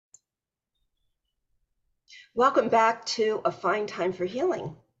Welcome back to A Fine Time for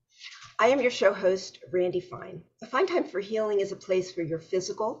Healing. I am your show host, Randy Fine. A Fine Time for Healing is a place where your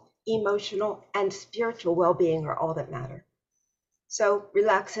physical, emotional, and spiritual well-being are all that matter. So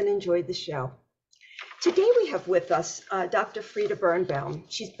relax and enjoy the show. Today we have with us Dr. Frieda Birnbaum.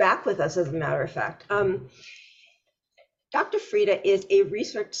 She's back with us, as a matter of fact. Dr. Frieda is a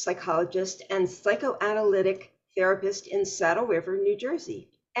research psychologist and psychoanalytic therapist in Saddle River, New Jersey,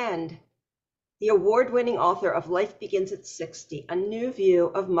 and the award-winning author of Life Begins at 60, A New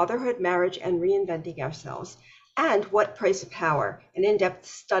View of Motherhood, Marriage, and Reinventing Ourselves, and What Price of Power, an in-depth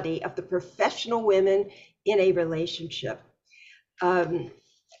study of the professional women in a relationship.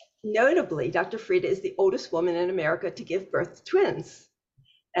 Notably, Dr. Frieda is the oldest woman in America to give birth to twins.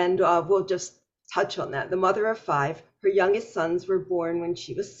 And we'll just touch on that. The mother of 5, her youngest sons were born when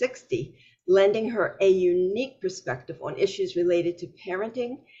she was 60, lending her a unique perspective on issues related to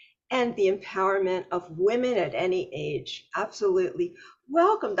parenting and the empowerment of women at any age. Absolutely.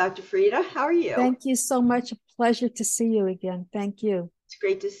 Welcome, Dr. Frieda. How are you? Thank you so much. A pleasure to see you again. Thank you. It's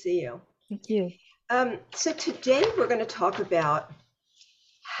great to see you. Thank you. So today we're going to talk about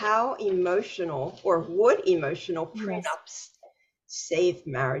how emotional, or would emotional prenups save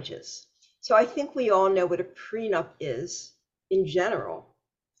marriages. So I think we all know what a prenup is in general.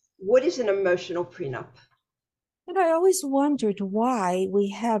 What is an emotional prenup? And I always wondered why we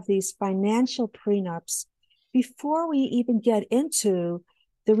have these financial prenups before we even get into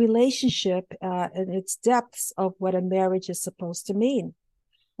the relationship and its depths of what a marriage is supposed to mean.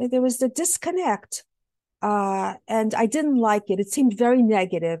 There was the disconnect, and I didn't like it. It seemed very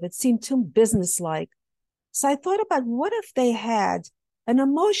negative. It seemed too businesslike. So I thought about what if they had an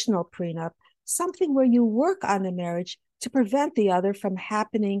emotional prenup, something where you work on the marriage to prevent the other from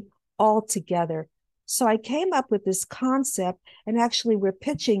happening altogether. So I came up with this concept, and actually we're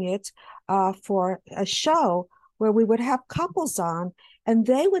pitching it for a show where we would have couples on, and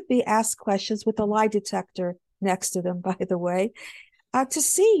they would be asked questions with a lie detector next to them, by the way, to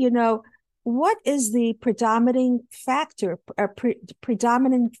see, what is the predominant factor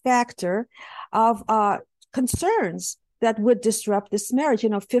of concerns that would disrupt this marriage.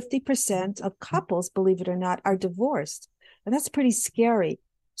 50% of couples, believe it or not, are divorced. And that's pretty scary.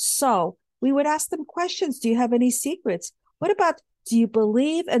 So we would ask them questions. Do you have any secrets? What about, do you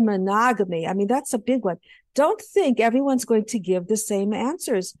believe in monogamy? I mean, that's a big one. Don't think everyone's going to give the same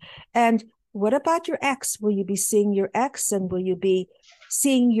answers. And what about your ex? Will you be seeing your ex? And will you be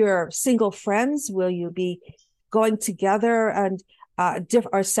seeing your single friends? Will you be going together and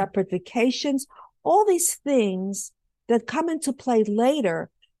or separate vacations? All these things that come into play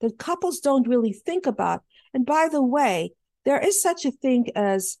later that couples don't really think about. And by the way, there is such a thing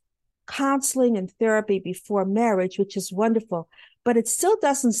as counseling and therapy before marriage, which is wonderful, but it still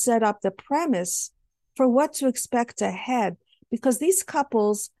doesn't set up the premise for what to expect ahead, because these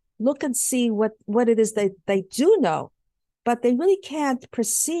couples look and see what it is they do know, but they really can't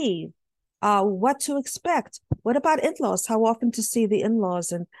perceive what to expect. What about in-laws? How often to see the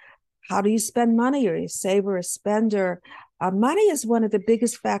in-laws, and how do you spend money? Are you a saver, a spender? Money is one of the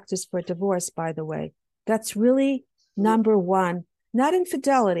biggest factors for divorce, by the way. That's really number one. Not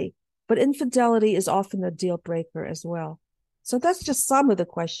infidelity, but infidelity is often a deal breaker as well. So that's just some of the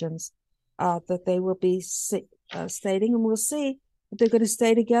questions that they will be stating, and we'll see if they're going to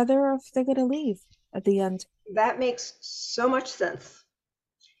stay together or if they're going to leave at the end. That makes so much sense.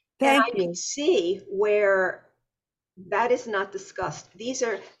 Thank and I you. can see where that is not discussed. These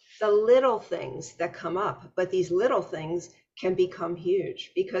are the little things that come up, but these little things can become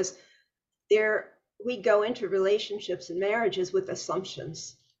huge because we go into relationships and marriages with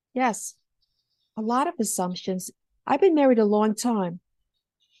assumptions. Yes, a lot of assumptions. I've been married a long time,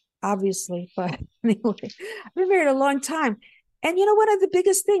 obviously, but anyway, I've been married a long time. And one of the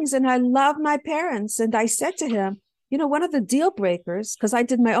biggest things, and I love my parents, and I said to him, one of the deal breakers, because I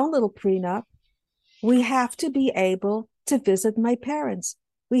did my own little prenup, we have to be able to visit my parents.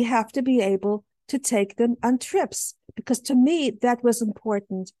 We have to be able to take them on trips, because to me, that was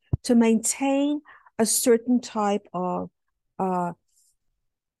important to maintain a certain type of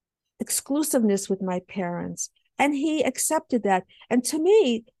exclusiveness with my parents. And he accepted that. And to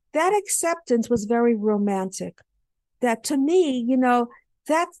me, that acceptance was very romantic. That to me,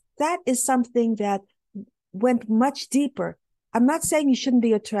 that is something that went much deeper. I'm not saying you shouldn't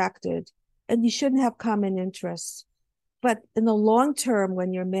be attracted and you shouldn't have common interests, but in the long term,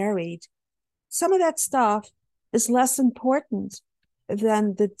 when you're married, some of that stuff is less important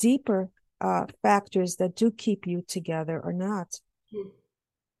than the deeper factors that do keep you together or not.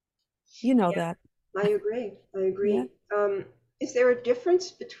 You know Yeah, that. I agree. Yeah. Is there a difference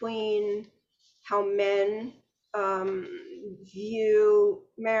between how men um, view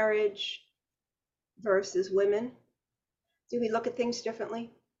marriage versus women? Do we look at things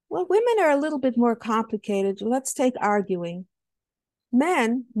differently? Well, women are a little bit more complicated. Let's take arguing.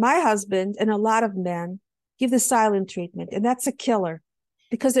 Men, my husband, and a lot of men give the silent treatment, and that's a killer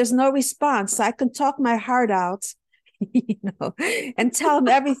because there's no response. I can talk my heart out, and tell him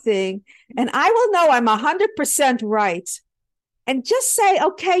everything, and I will know I'm 100% right, and just say,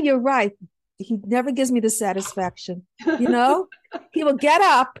 "Okay, you're right." He never gives me the satisfaction. He will get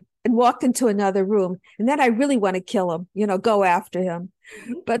up and walk into another room, and then I really want to kill him. Go after him.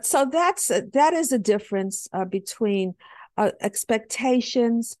 Mm-hmm. But so that is a difference between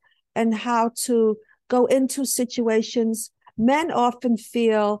expectations and how to go into situations. Men often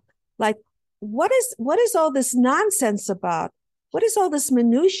feel like, what is all this nonsense about? What is all this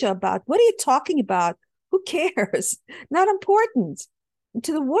minutia about? What are you talking about? Who cares? Not important.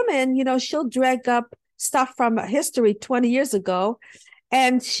 To the woman, she'll drag up stuff from history 20 years ago,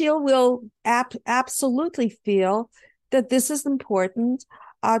 and she will absolutely feel that this is important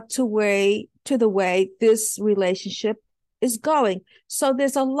to the way this relationship is going. So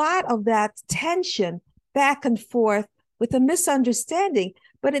there's a lot of that tension back and forth with a misunderstanding,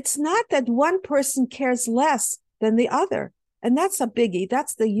 but it's not that one person cares less than the other. And that's a biggie.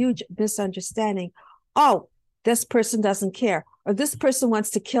 That's the huge misunderstanding. Oh, this person doesn't care, or this person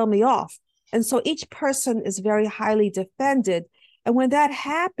wants to kill me off. And so each person is very highly defended. And when that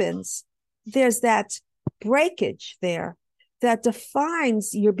happens, there's that breakage there that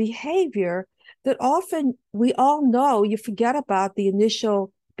defines your behavior that often we all know. You forget about the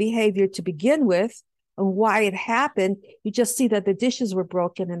initial behavior to begin with and why it happened. You just see that the dishes were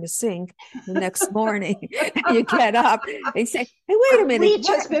broken in the sink the next morning. And you get up and you say, "Hey, wait a minute. Bleach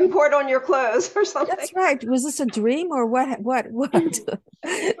has been poured on your clothes or something." That's right. Was this a dream or what?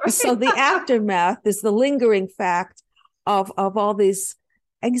 So the aftermath is the lingering fact of all this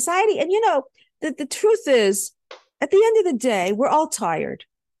anxiety. And the truth is, at the end of the day, we're all tired.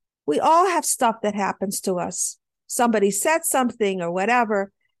 We all have stuff that happens to us. Somebody said something or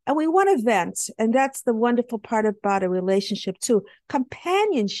whatever, and we want to vent. And that's the wonderful part about a relationship too,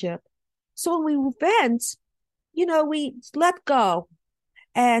 companionship. So when we vent, we let go.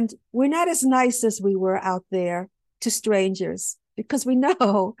 And we're not as nice as we were out there to strangers, because we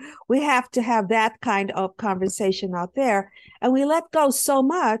know we have to have that kind of conversation out there. And we let go so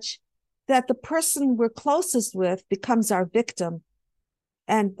much that the person we're closest with becomes our victim.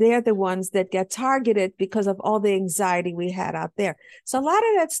 And they're the ones that get targeted because of all the anxiety we had out there. So a lot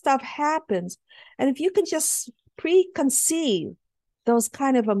of that stuff happens. And if you can just preconceive those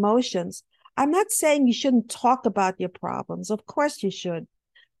kind of emotions, I'm not saying you shouldn't talk about your problems. Of course you should.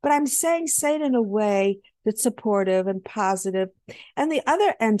 But I'm saying say it in a way that's supportive and positive. And the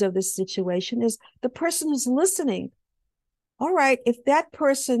other end of the situation is the person who's listening. All right, if that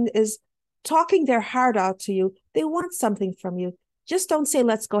person is talking their heart out to you, they want something from you. Just don't say,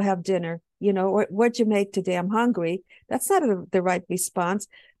 "Let's go have dinner," or "What'd you make today? I'm hungry." That's not the right response.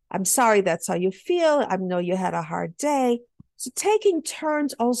 "I'm sorry that's how you feel. I know you had a hard day." So taking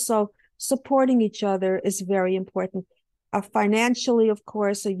turns also supporting each other is very important. Financially, of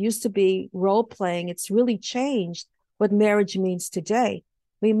course, it used to be role playing. It's really changed what marriage means today.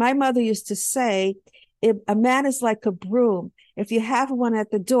 I mean, my mother used to say, if a man is like a broom. If you have one at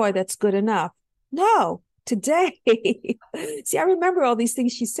the door, that's good enough. No, today, see, I remember all these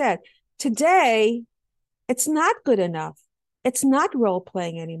things she said. Today, it's not good enough. It's not role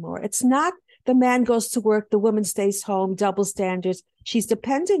playing anymore. It's not the man goes to work, the woman stays home, double standards. She's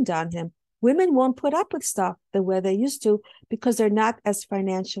dependent on him. Women won't put up with stuff the way they used to because they're not as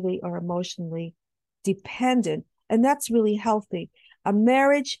financially or emotionally dependent. And that's really healthy. A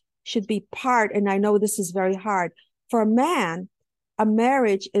marriage should be part, and I know this is very hard. For a man, a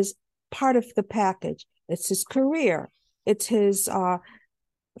marriage is part of the package. It's his career. It's his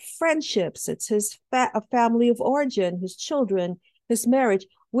friendships. It's his a family of origin, his children, his marriage.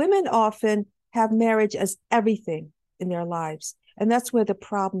 Women often have marriage as everything in their lives. And that's where the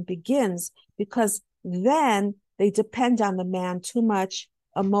problem begins, because then they depend on the man too much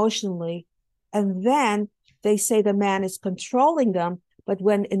emotionally. And then they say the man is controlling them, but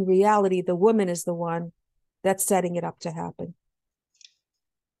when in reality, the woman is the one that's setting it up to happen.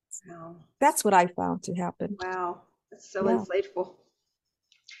 Wow. That's what I found to happen. Wow. That's so Yeah. insightful.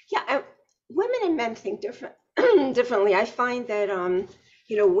 Yeah, women and men think differently. I find that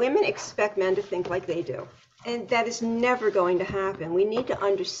women expect men to think like they do, and that is never going to happen. We need to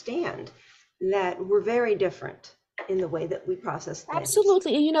understand that we're very different in the way that we process things.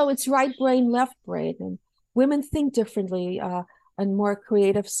 Absolutely. It's right brain, left brain, and women think differently, and more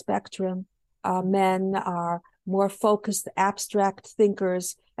creative spectrum. Men are more focused, abstract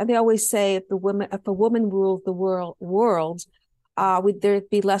thinkers. And they always say if a woman ruled the world, there'd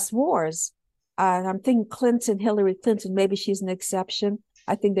be less wars. I'm thinking Hillary Clinton, maybe she's an exception.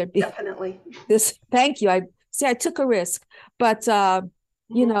 I think there'd be Definitely. this. Thank you. I took a risk, but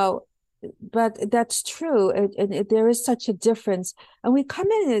you know, but that's true. And there is such a difference. And we come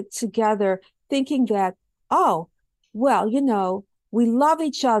in it together thinking that, oh, well, we love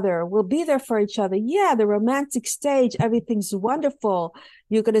each other. We'll be there for each other. Yeah, the romantic stage, everything's wonderful.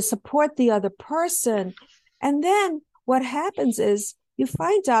 You're going to support the other person. And then what happens is you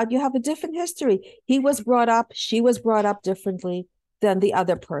find out you have a different history. She was brought up differently than the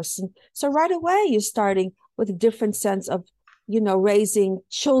other person. So right away, you're starting with a different sense of, raising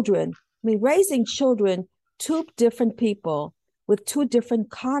children. I mean, raising children, two different people with two different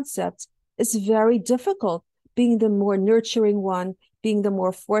concepts is very difficult, being the more nurturing one, being the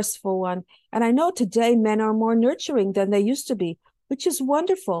more forceful one. And I know today men are more nurturing than they used to be, which is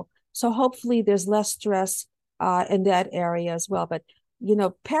wonderful. So hopefully there's less stress in that area as well. But,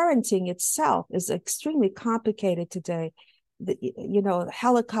 parenting itself is extremely complicated today.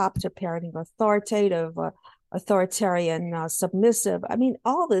 Helicopter parenting, authoritative, authoritarian, submissive. I mean,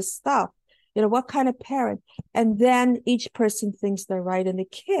 all this stuff, what kind of parent? And then each person thinks they're right. And the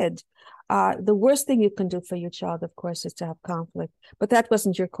kid, the worst thing you can do for your child, of course, is to have conflict. But that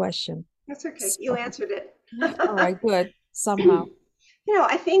wasn't your question. That's okay. You answered it. All right, good. Somehow.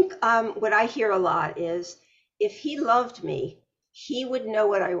 I think what I hear a lot is if he loved me, he would know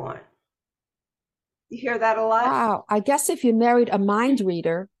what I want. You hear that a lot? Wow. I guess if you married a mind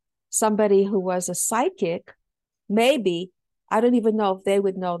reader, somebody who was a psychic, maybe, I don't even know if they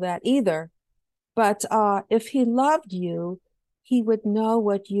would know that either. But if he loved you, he would know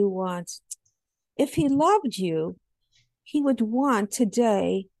what you want. If he loved you, he would want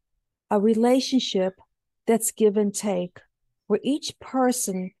today a relationship that's give and take, where each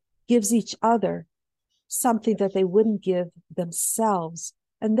person gives each other something that they wouldn't give themselves.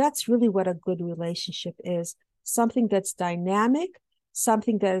 And that's really what a good relationship is. Something that's dynamic,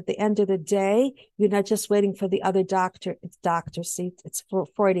 something that at the end of the day, you're not just waiting for the other doctor. It's doctor seat. It's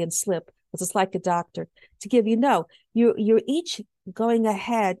Freudian slip. It's just like a doctor to give you. No, you're each going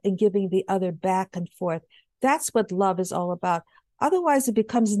ahead and giving the other back and forth. That's what love is all about. Otherwise, it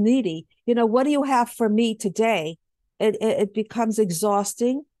becomes needy. What do you have for me today? It becomes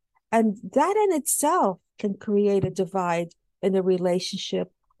exhausting. And that in itself can create a divide in a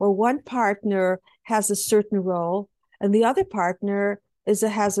relationship where one partner has a certain role and the other partner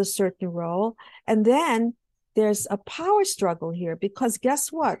has a certain role. And then there's a power struggle here because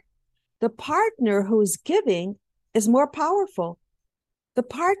guess what? The partner who is giving is more powerful. The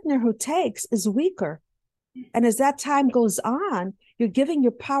partner who takes is weaker. And as that time goes on, you're giving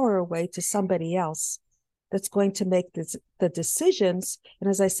your power away to somebody else that's going to make the decisions. And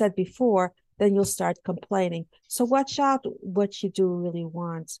as I said before, then you'll start complaining. So watch out what you do really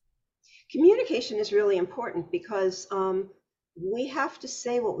want. Communication is really important because we have to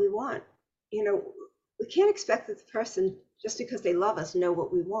say what we want. We can't expect that the person, just because they love us, know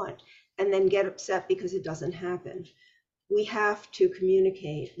what we want and then get upset because it doesn't happen. We have to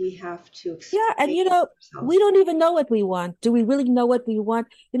communicate. We have to explain. Yeah, and we don't even know what we want. Do we really know what we want?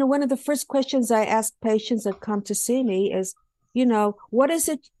 One of the first questions I ask patients that come to see me is, what is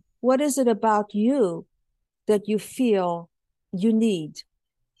it about you that you feel you need?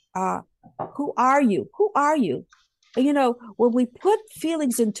 Who are you? Who are you? And, when we put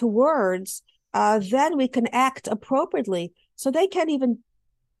feelings into words, then we can act appropriately. So they can't even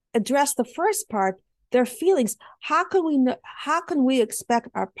address the first part, their feelings. How can we expect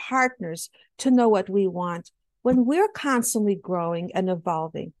our partners to know what we want when we're constantly growing and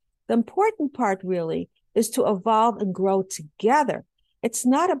evolving? The important part really is to evolve and grow together. It's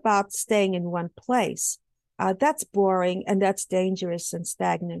not about staying in one place. That's boring and that's dangerous and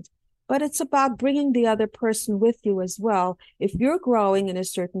stagnant. But it's about bringing the other person with you as well. If you're growing in a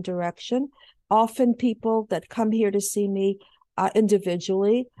certain direction, often people that come here to see me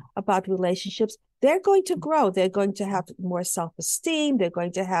individually about relationships, they're going to grow. They're going to have more self-esteem. They're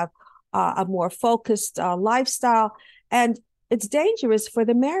going to have a more focused lifestyle. And it's dangerous for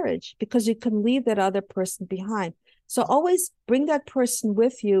the marriage because you can leave that other person behind. So always bring that person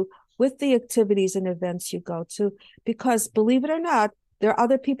with you with the activities and events you go to, because believe it or not, there are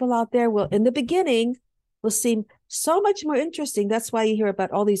other people out there in the beginning will seem so much more interesting. That's why you hear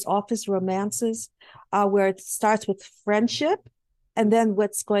about all these office romances where it starts with friendship. And then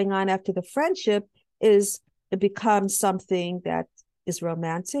what's going on after the friendship is it becomes something that is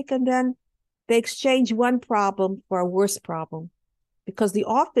romantic. And then they exchange one problem for a worse problem because the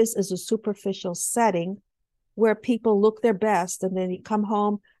office is a superficial setting where people look their best and then you come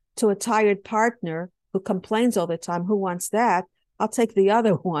home to a tired partner who complains all the time. Who wants that? I'll take the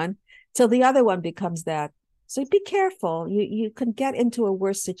other one till the other one becomes that. So be careful. You can get into a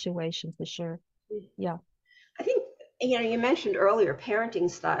worse situation for sure. Yeah. I think, you mentioned earlier parenting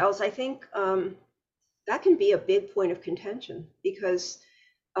styles. I think that can be a big point of contention because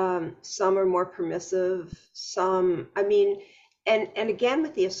some are more permissive, some, and again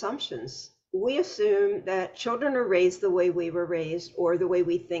with the assumptions, we assume that children are raised the way we were raised or the way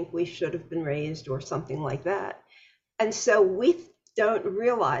we think we should have been raised or something like that. And so we don't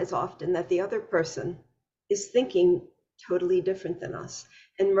realize often that the other person is thinking totally different than us.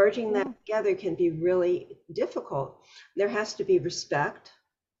 And merging that together can be really difficult. There has to be respect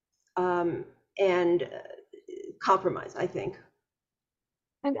and compromise, I think.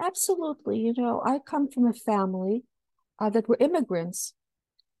 And absolutely, I come from a family that were immigrants,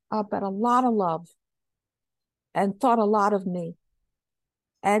 but a lot of love and thought a lot of me.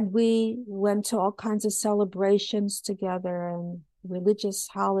 And we went to all kinds of celebrations together and religious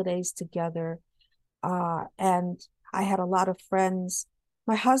holidays together. And I had a lot of friends.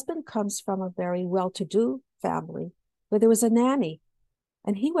 My husband comes from a very well-to-do family where there was a nanny.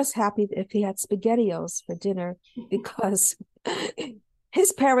 And he was happy if he had SpaghettiOs for dinner because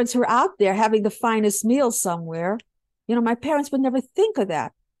his parents were out there having the finest meal somewhere. My parents would never think of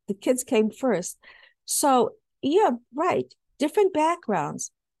that. The kids came first. So, yeah, right. Different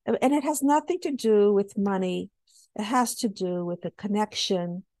backgrounds. And it has nothing to do with money. It has to do with the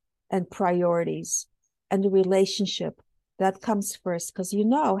connection and priorities and the relationship that comes first. Because,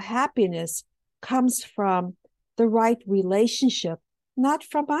 happiness comes from the right relationship, not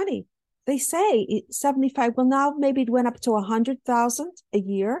from money. They say 75, well, now maybe it went up to 100,000 a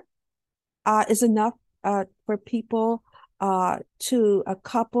year is enough for people, to a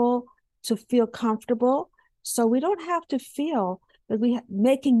couple to feel comfortable. So we don't have to feel that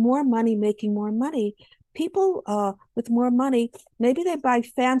making more money. People with more money, maybe they buy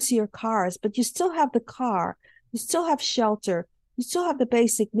fancier cars, but you still have the car, you still have shelter, you still have the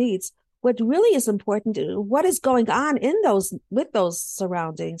basic needs. What really is important is what is going on with those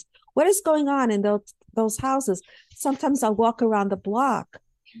surroundings. What is going on in those houses? Sometimes I'll walk around the block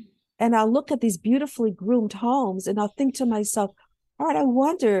and I'll look at these beautifully groomed homes and I'll think to myself, all right, I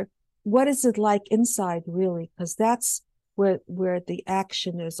wonder what is it like inside really? Because that's where the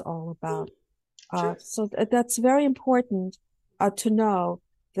action is all about. So that's very important to know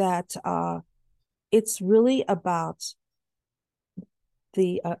that it's really about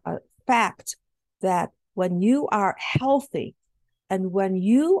the fact that when you are healthy and when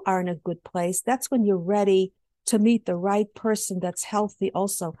you are in a good place, that's when you're ready to meet the right person that's healthy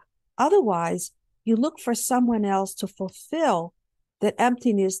also. Otherwise, you look for someone else to fulfill that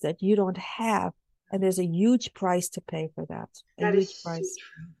emptiness that you don't have. And there's a huge price to pay for that. That huge is price. so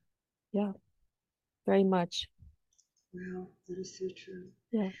true. Yeah, very much. Wow, that is so true.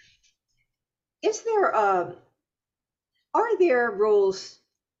 Yeah. Is there are there rules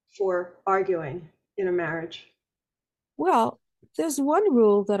for arguing in a marriage? Well, there's one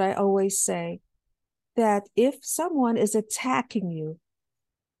rule that I always say that if someone is attacking you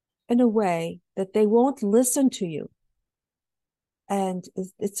in a way that they won't listen to you, and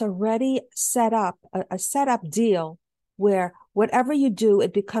it's already set up, a set up deal where whatever you do,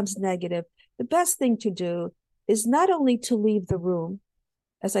 it becomes negative, the best thing to do is not only to leave the room,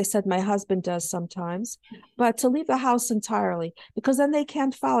 as I said, my husband does sometimes, but to leave the house entirely, because then they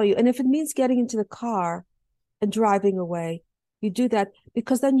can't follow you. And if it means getting into the car and driving away, you do that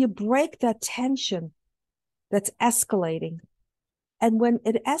because then you break that tension that's escalating. And when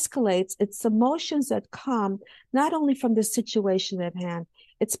it escalates, it's emotions that come not only from the situation at hand,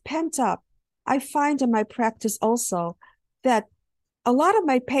 it's pent up. I find in my practice also that a lot of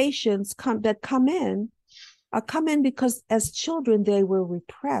my patients come in because as children, they were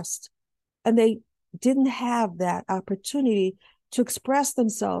repressed and they didn't have that opportunity to express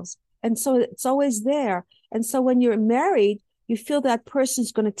themselves. And so it's always there. And so when you're married, you feel that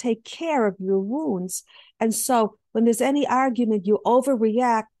person's going to take care of your wounds. And so when there's any argument, you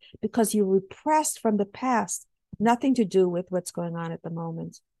overreact because you're repressed from the past, nothing to do with what's going on at the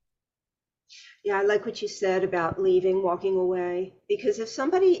moment. Yeah, I like what you said about leaving, walking away, because if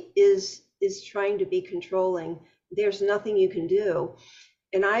somebody is trying to be controlling, there's nothing you can do.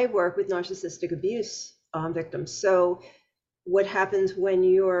 And I work with narcissistic abuse victims. So what happens when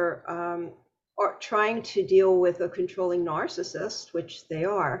you're trying to deal with a controlling narcissist, which they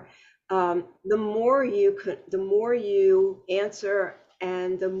are, the more you answer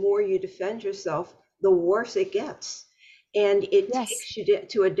and the more you defend yourself, the worse it gets. and it Yes, takes you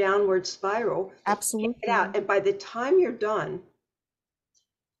to a downward spiral. You can't get absolutely. out. And by the time you're done,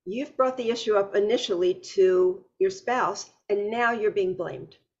 you've brought the issue up initially to your spouse, and now you're being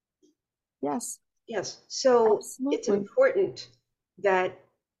blamed. Yes, Yes. So it's absolutely. important that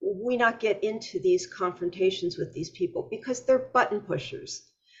we not get into these confrontations with these people because they're button pushers.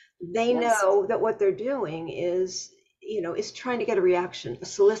 They Yes. know that what they're doing is, is trying to get a reaction,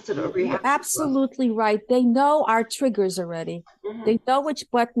 solicit a You're reaction from us. absolutely right. They know our triggers already. Mhm. They know which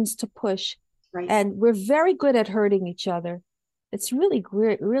buttons to push, Right. and we're very good at hurting each other. It's really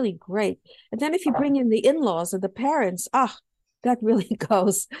great, really great. And then if you bring in the in-laws and the parents, that really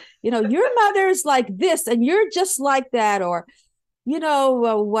goes. Your mother's like this, and you're just like that, or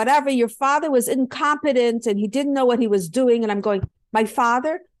whatever. Your father was incompetent and he didn't know what he was doing, and I'm going, my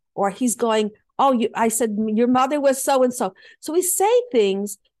father, or he's going, oh, I said your mother was so and so. So we say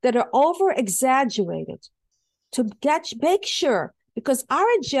things that are over exaggerated to make sure, because our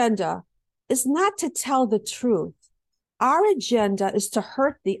agenda is not to tell the truth. Our agenda is to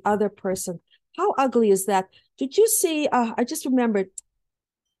hurt the other person. How ugly is that? Did you see? I just remembered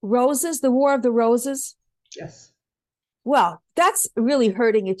Roses, the War of the Roses. Yes. Well, that's really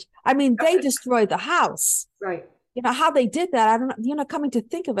hurting it. I mean, they destroyed the house. Right. How they did that. I don't know, coming to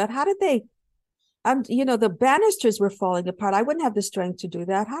think of it, how did they, the banisters were falling apart. I wouldn't have the strength to do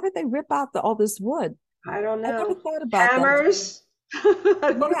that. How did they rip out all this wood? I don't I never know. thought about that. Hammers.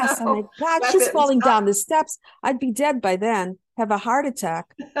 I don't Yes. Oh my know. God, she's Weapons. falling down the steps. I'd be dead by then, have a heart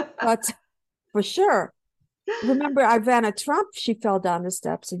attack. But for sure. Remember Ivana Trump, she fell down the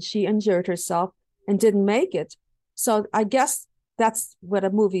steps and she injured herself and didn't make it. So I guess that's what a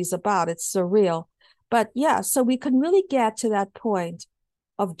movie's about. It's surreal. But yeah, so we can really get to that point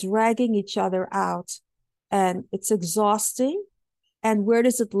of dragging each other out. And it's exhausting. And where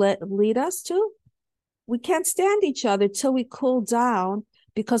does it lead us to? We can't stand each other till we cool down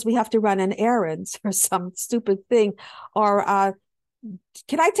because we have to run an errand or some stupid thing. Or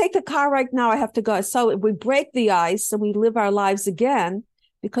can I take the car right now? I have to go. So we break the ice and we live our lives again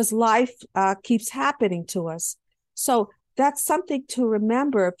because life keeps happening to us. So that's something to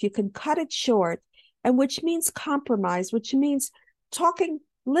remember if you can cut it short, and which means compromise, which means talking,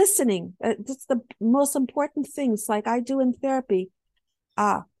 listening. That's the most important things, like I do in therapy.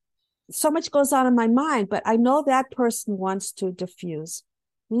 So much goes on in my mind, but I know that person wants to diffuse.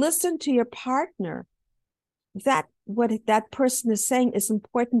 Listen to your partner. That what that person is saying is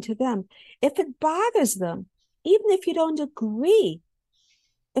important to them. If it bothers them, even if you don't agree,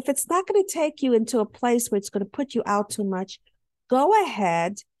 if it's not going to take you into a place where it's going to put you out too much, go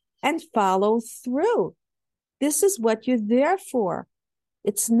ahead and follow through. This is what you're there for.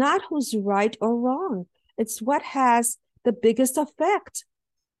 It's not who's right or wrong. It's what has the biggest effect.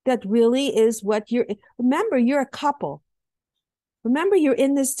 That really is what remember, you're a couple. Remember, you're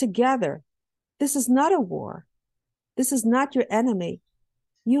in this together. This is not a war. This is not your enemy.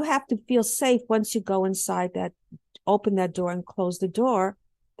 You have to feel safe once you go inside that, open that door and close the door,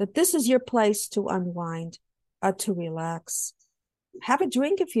 that this is your place to unwind, to relax. Have a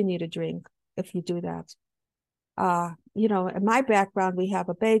drink if you need a drink, if you do that. In my background, we have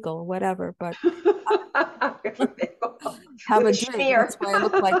a bagel, whatever, but have With a a drink. schmear. That's why I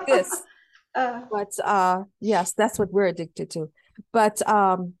look like this. But yes, that's what we're addicted to. But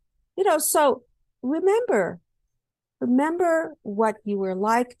so remember what you were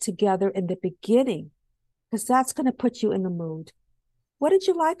like together in the beginning, because that's going to put you in the mood. What did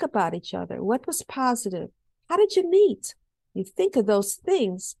you like about each other? What was positive? How did you meet? You think of those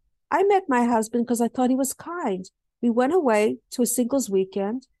things. I met my husband because I thought he was kind. We went away to a singles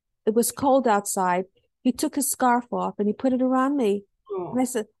weekend. It was cold outside. He took his scarf off and he put it around me. And I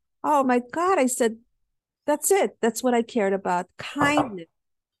said, oh my God. I said, that's it. That's what I cared about. Kindness.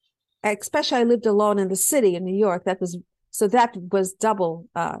 Especially I lived alone in the city in New York. That was double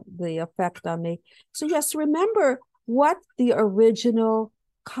the effect on me. So yes, remember what the original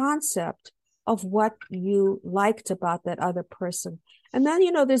concept of what you liked about that other person. And then,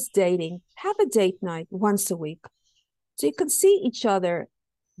 there's dating. Have a date night once a week. So you can see each other,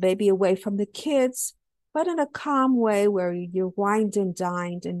 maybe away from the kids, but in a calm way where you're wined and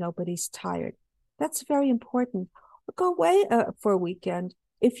dined and nobody's tired. That's very important. Go away for a weekend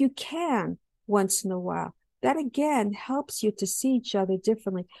if you can once in a while. That again helps you to see each other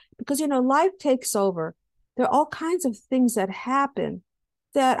differently because, life takes over. There are all kinds of things that happen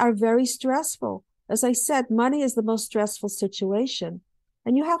that are very stressful. As I said, money is the most stressful situation.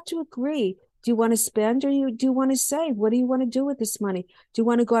 And you have to agree. Do you want to spend or do you want to save? What do you want to do with this money? Do you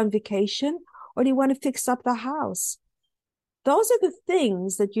want to go on vacation or do you want to fix up the house? Those are the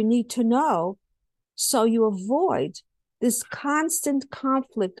things that you need to know so you avoid this constant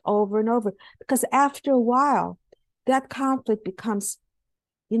conflict over and over, because after a while, that conflict becomes,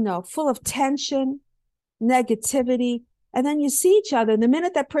 full of tension, negativity. And then you see each other. And the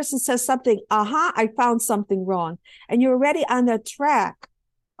minute that person says something, I found something wrong. And you're already on the track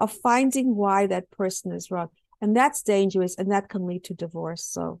of finding why that person is wrong. And that's dangerous. And that can lead to divorce.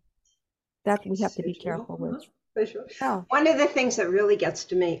 So that we have to be careful with. For sure. Yeah. One of the things that really gets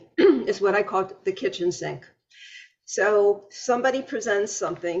to me is what I call the kitchen sink. So somebody presents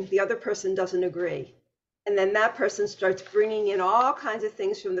something, the other person doesn't agree. And then that person starts bringing in all kinds of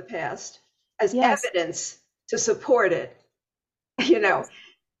things from the past as evidence to support it,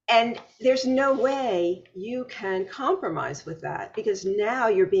 and there's no way you can compromise with that, because now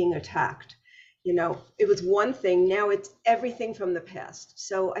you're being attacked. It was one thing, now it's everything from the past.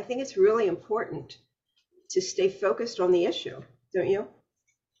 So I think it's really important to stay focused on the issue, don't you?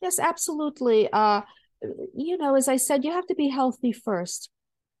 Yes, absolutely. As I said, you have to be healthy first.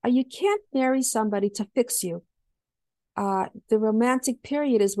 You can't marry somebody to fix you. The romantic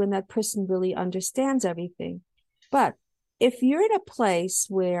period is when that person really understands everything. But if you're in a place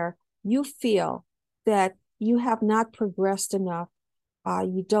where you feel that you have not progressed enough,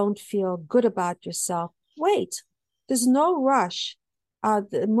 you don't feel good about yourself, wait. There's no rush.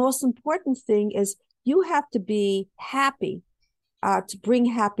 The most important thing is you have to be happy to bring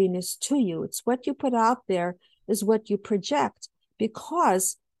happiness to you. It's what you put out there is what you project.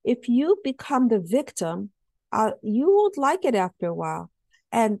 Because if you become the victim, you won't like it after a while.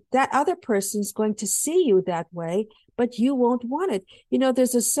 And that other person's going to see you that way, but you won't want it.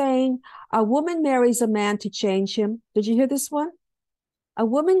 There's a saying, a woman marries a man to change him. Did you hear this one? A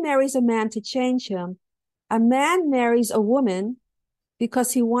woman marries a man to change him. A man marries a woman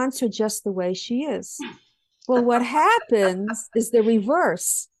because he wants her just the way she is. Well, what happens is the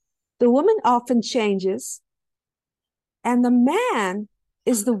reverse. The woman often changes, and the man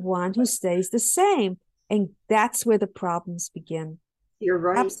is the one who stays the same. And that's where the problems begin. You're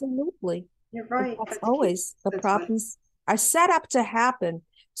right. Absolutely. You're right. That's always the problems are set up to happen.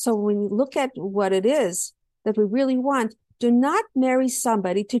 So when you look at what it is that we really want, do not marry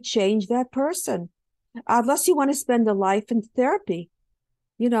somebody to change that person, unless you want to spend a life in therapy,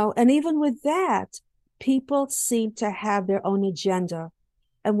 and even with that, people seem to have their own agenda.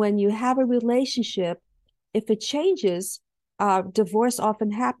 And when you have a relationship, if it changes, divorce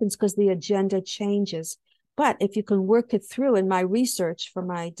often happens because the agenda changes. But if you can work it through, and my research for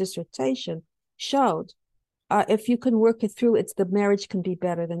my dissertation showed, if you can work it through, the marriage can be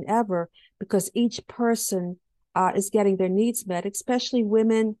better than ever, because each person is getting their needs met, especially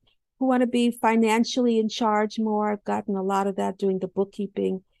women who want to be financially in charge more. I've gotten a lot of that doing the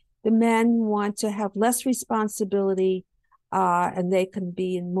bookkeeping. The men want to have less responsibility, and they can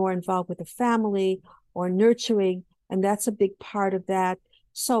be more involved with the family or nurturing. And that's a big part of that.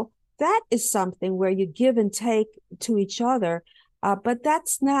 So that is something where you give and take to each other. But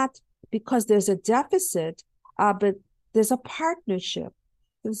that's not because there's a deficit, but there's a partnership.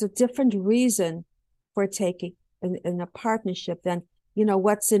 There's a different reason for taking in a partnership than,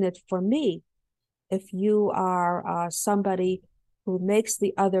 what's in it for me. If you are somebody who makes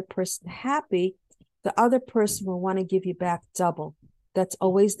the other person happy, the other person will want to give you back double. That's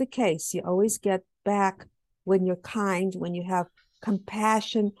always the case. You always get back when you're kind, when you have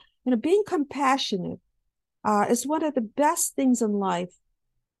compassion. Being compassionate is one of the best things in life,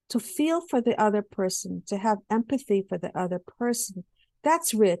 to feel for the other person, to have empathy for the other person.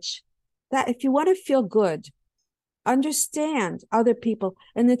 That's rich. That if you want to feel good, understand other people.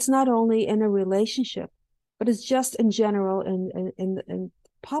 And it's not only in a relationship, but it's just in general, in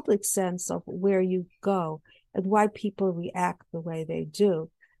public sense of where you go and why people react the way they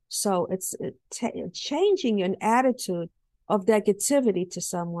do. So it's changing an attitude of negativity to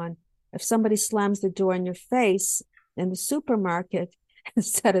someone. If somebody slams the door in your face in the supermarket,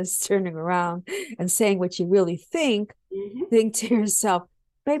 instead of turning around and saying what you really think, think to yourself,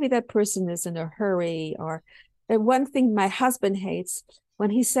 maybe that person is in a hurry. And one thing my husband hates,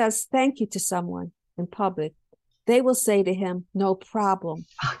 when he says thank you to someone in public, they will say to him, no problem.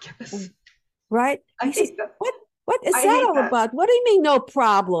 Oh, yes. Right? He says, what is that all about? What do you mean, no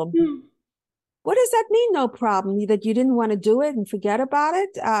problem? What does that mean, no problem? That you didn't want to do it and forget about it?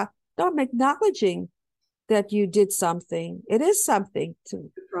 No, I'm acknowledging that you did something. It is something to.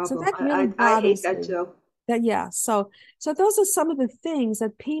 So that really bothers I hate that too. So those are some of the things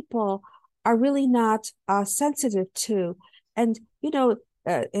that people are really not sensitive to. And,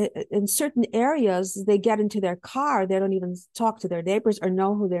 in certain areas, they get into their car, they don't even talk to their neighbors or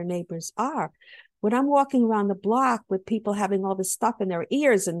know who their neighbors are. When I'm walking around the block with people having all this stuff in their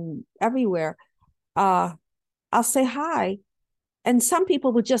ears and everywhere, I'll say hi. And some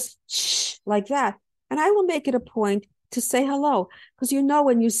people will just shh like that. And I will make it a point to say hello because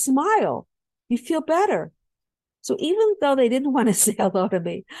when you smile, you feel better. So even though they didn't want to say hello to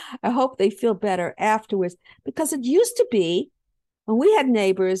me, I hope they feel better afterwards because it used to be when we had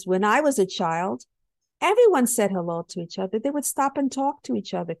neighbors when I was a child, everyone said hello to each other. They would stop and talk to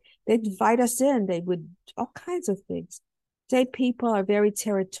each other. They'd invite us in. They would all kinds of things. Today, people are very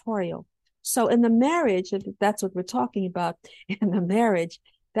territorial. So in the marriage, if that's what we're talking about, in the marriage,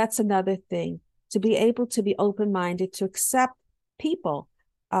 that's another thing. To be able to be open-minded, to accept people,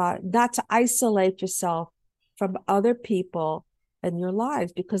 not to isolate yourself from other people in your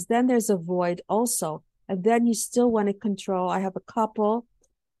lives, because then there's a void also. And then you still want to control. I have a couple,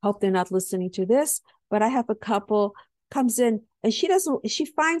 hope they're not listening to this, but I have a couple comes in and she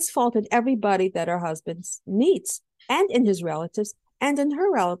finds fault in everybody that her husband meets and in his relatives and in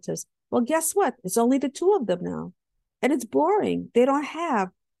her relatives. Well, guess what? It's only the two of them now. And it's boring. They don't have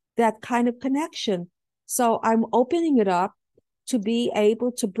that kind of connection. So I'm opening it up to be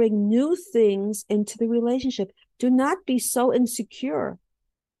able to bring new things into the relationship. Do not be so insecure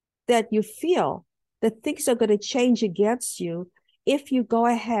that you feel that things are going to change against you if you go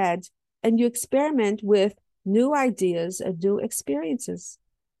ahead and you experiment with new ideas and new experiences.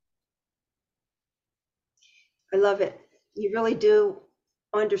 I love it. You really do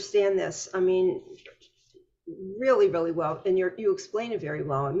understand this. I mean, really, really well. And you explain it very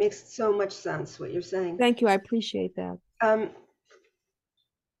well. It makes so much sense what you're saying. Thank you. I appreciate that.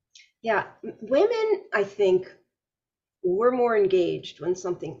 Yeah, women, I think, we're more engaged when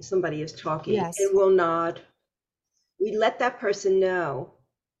somebody is talking Yes. and will nod. We let that person know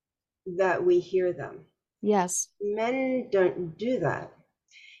that we hear them. Yes. Men don't do that.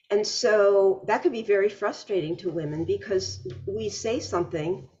 And so that could be very frustrating to women because we say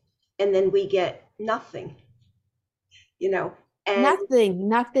something and then we get nothing, and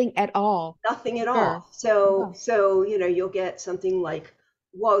Nothing at all. nothing at all. Sure. So, you'll get something like,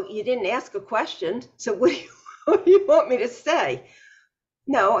 well, you didn't ask a question, so what do you want me to say?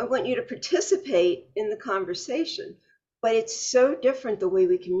 No, I want you to participate in the conversation. But it's so different the way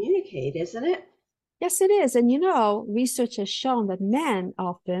we communicate, isn't it? Yes, it is. And research has shown that men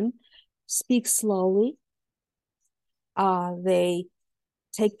often speak slowly. They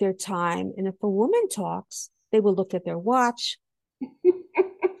take their time. And if a woman talks, they will look at their watch.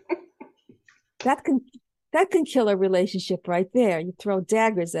 That can kill a relationship right there. You throw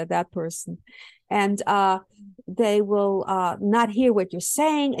daggers at that person. And they will not hear what you're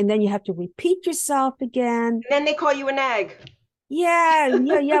saying. And then you have to repeat yourself again. And then they call you a nag. Yeah.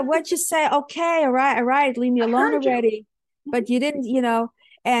 What'd you say? Okay, all right. Leave me alone already. But you didn't,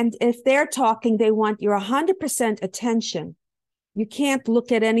 and if they're talking, they want your 100% attention. You can't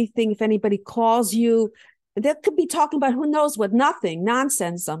look at anything if anybody calls you. They could be talking about who knows what, nothing,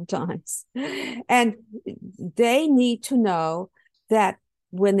 nonsense sometimes. And they need to know that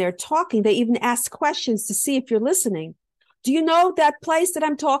when they're talking, they even ask questions to see if you're listening. Do you know that place that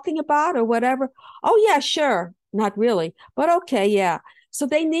I'm talking about or whatever? Oh, yeah, sure. Not really, but okay, yeah. So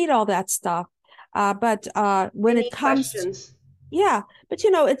they need all that stuff. But when it comes, questions. Yeah, but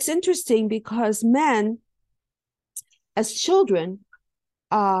it's interesting because men, as children,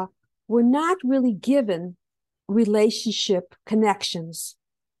 were not really given relationship connections.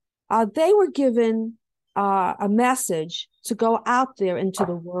 They were given a message to go out there into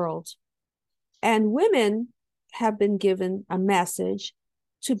the world. And women have been given a message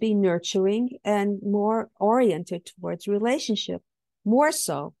to be nurturing and more oriented towards relationship, more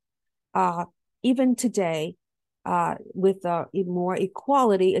so. Even today, with more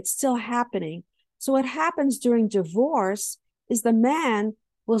equality, it's still happening. So what happens during divorce is the man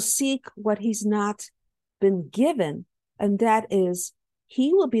will seek what he's not been given, and that is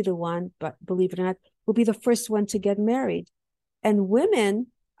he will be the one, but believe it or not, will be the first one to get married. And women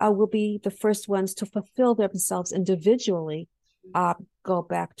will be the first ones to fulfill themselves individually, go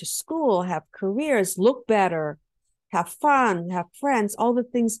back to school, have careers, look better, have fun, have friends, all the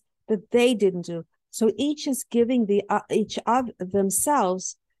things that they didn't do. So each is giving each of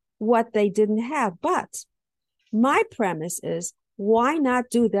themselves what they didn't have. But my premise is, why not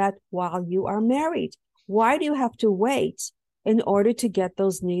do that while you are married? Why do you have to wait in order to get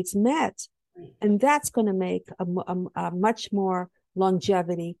those needs met? And that's going to make a much more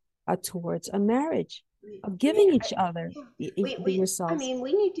longevity towards a marriage of giving each other I mean,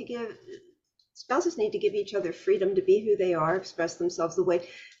 we need to give spouses need to give each other freedom to be who they are, express themselves the way,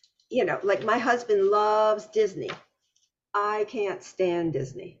 like my husband loves Disney. I can't stand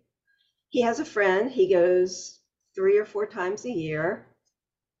Disney. He has a friend, he goes 3 or 4 times a year.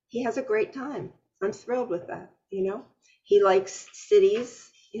 He has a great time. I'm thrilled with that. you know. He likes cities.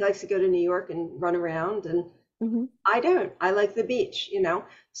 He likes to go to New York and run around, and Mm-hmm. I don't. I like the beach, you know.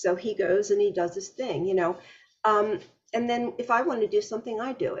 So he goes and he does his thing, you know. Um, and then if I want to do something,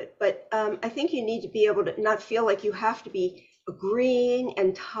 I do it. But I think you need to be able to not feel like you have to be agreeing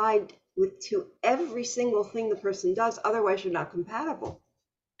and tied with to every single thing the person does. Otherwise, you're not compatible.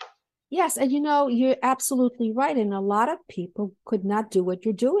 Yes, and you're absolutely right. And a lot of people could not do what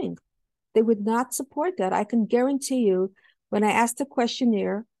you're doing. They would not support that. I can guarantee you, when I asked the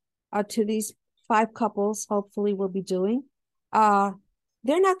questionnaire to these 5 couples, hopefully we'll be doing, uh,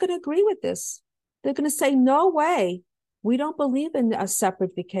 they're not going to agree with this. They're going to say, no way. We don't believe in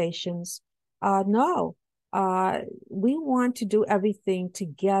separate vacations. No, we want to do everything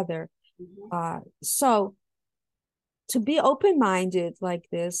together. Mhm. So to be open-minded like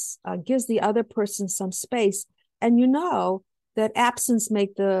this gives the other person some space. And that absence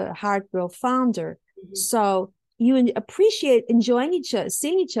make the heart grow fonder. Mhm. So you appreciate enjoying each other,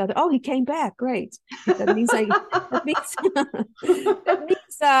 seeing each other. Oh, he came back. Great. That means that means that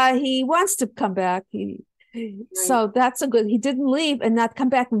means he wants to come back. Right. So that's a good. He didn't leave and not come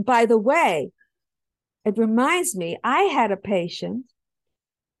back. And by the way, it reminds me, I had a patient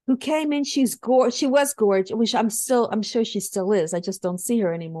who came in. She was gorgeous, which I'm sure she still is. I just don't see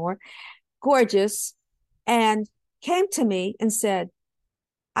her anymore. Gorgeous, and came to me and said,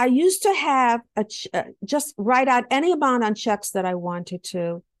 I used to have just write out any amount on checks that I wanted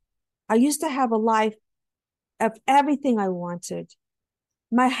to. I used to have a life of everything I wanted.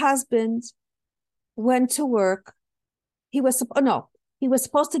 My husband went to work. No, he was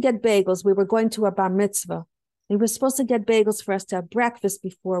supposed to get bagels. We were going to a bar mitzvah. He was supposed to get bagels for us to have breakfast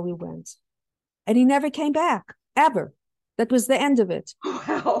before we went. And he never came back, ever. That was the end of it.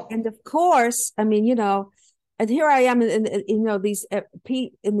 Wow. And of course, I mean, and here I am these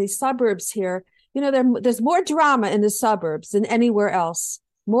in these suburbs here. There's more drama in the suburbs than anywhere else.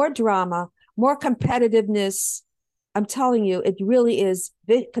 More drama, more competitiveness. I'm telling you, it really is.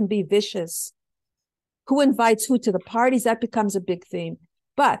 It can be vicious. Who invites who to the parties? That becomes a big theme.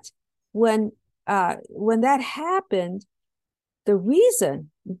 But when that happened, the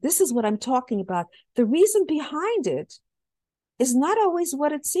reason, this is what I'm talking about, the reason behind it is not always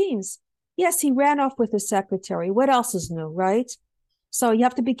what it seems. Yes, he ran off with his secretary. What else is new, right? So you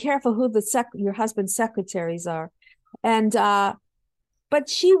have to be careful who your husband's secretaries are. And but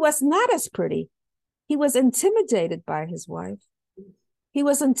she was not as pretty. He was intimidated by his wife. He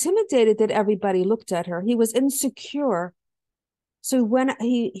was intimidated that everybody looked at her. He was insecure. So when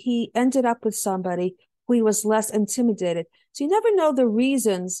he ended up with somebody who he was less intimidated. So you never know the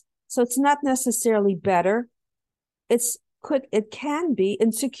reasons. So it's not necessarily better. It can be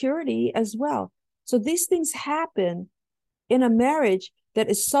insecurity as well. So these things happen in a marriage that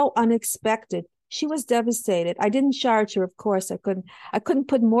is so unexpected. She was devastated. I didn't charge her, of course. I couldn't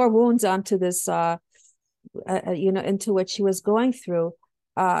put more wounds onto this into what she was going through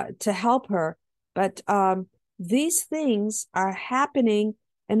to help her. But these things are happening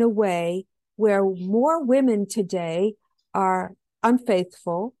in a way where more women today are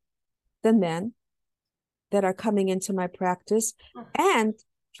unfaithful than men that are coming into my practice. And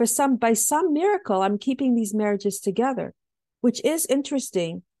by some miracle, I'm keeping these marriages together, which is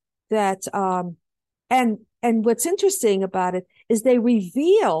interesting. That and what's interesting about it is they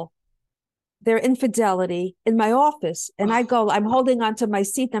reveal their infidelity in my office. And I'm holding onto my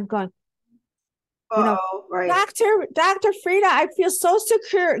seat and I'm going, Oh, right. Dr. Frieda, I feel so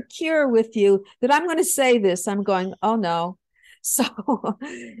secure with you that I'm going to say this. I'm going, oh no. So,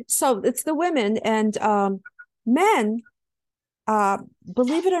 so it's the women and men,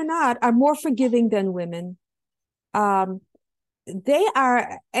 believe it or not, are more forgiving than women. Um, they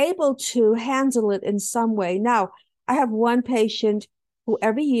are able to handle it in some way. Now, I have one patient who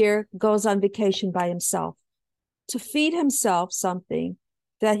every year goes on vacation by himself to feed himself something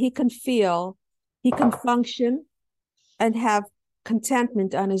that he can function and have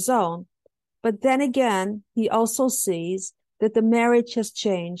contentment on his own. But then again, he also sees that the marriage has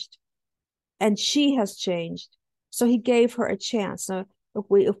changed and she has changed. So he gave her a chance. So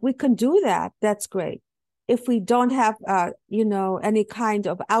if we can do that, that's great. If we don't have any kind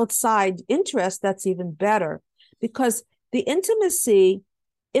of outside interest, that's even better, because the intimacy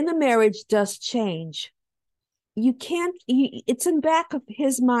in the marriage does change. You can't. It's in back of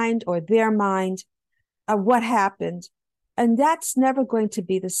his mind or their mind what happened, and that's never going to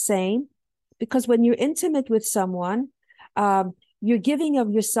be the same, because when you're intimate with someone, you're giving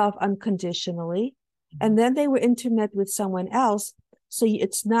of yourself unconditionally, and then they were intimate with someone else, so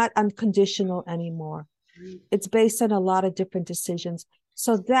it's not unconditional anymore. It's based on a lot of different decisions.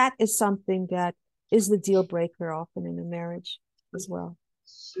 So that is something that is the deal breaker often in a marriage as well.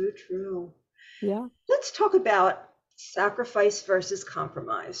 So true. Yeah. Let's talk about sacrifice versus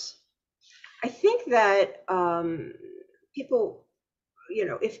compromise. I think that people,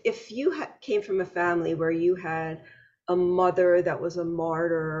 if you came from a family where you had a mother that was a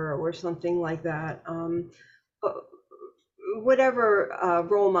martyr or something like that, uh, whatever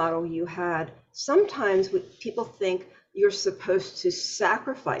role model you had, sometimes people think you're supposed to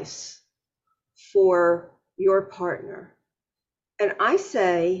sacrifice for your partner. And I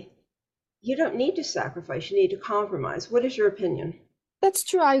say, you don't need to sacrifice, you need to compromise. What is your opinion? That's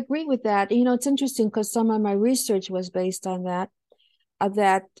true. I agree with that. It's interesting because some of my research was based on that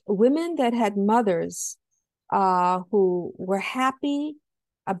women that had mothers who were happy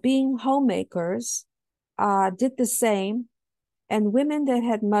being homemakers did the same. And women that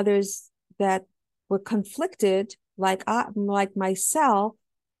had mothers that were conflicted, like myself,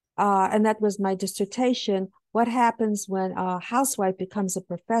 and that was my dissertation. What happens when a housewife becomes a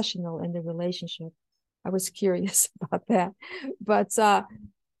professional in the relationship? I was curious about that. But,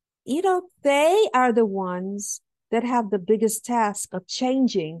 they are the ones that have the biggest task of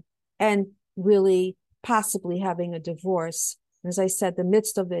changing and really possibly having a divorce. As I said, the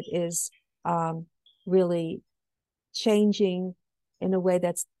midst of it is really changing in a way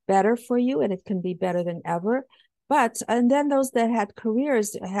that's better for you, and it can be better than ever. And then those that had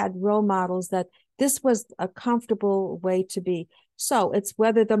careers had role models that this was a comfortable way to be. So it's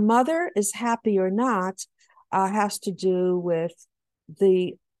whether the mother is happy or not has to do with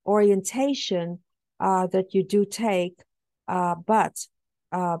the orientation that you do take. But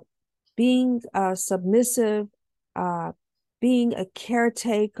being submissive, being a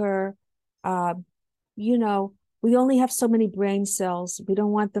caretaker, uh, you know, we only have so many brain cells. We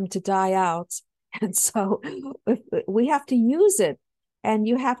don't want them to die out. And so we have to use it. And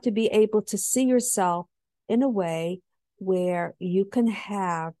you have to be able to see yourself in a way where you can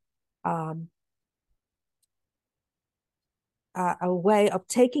have um, a way of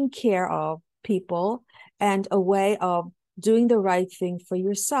taking care of people and a way of doing the right thing for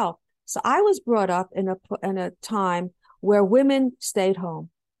yourself. So I was brought up in a time where women stayed home.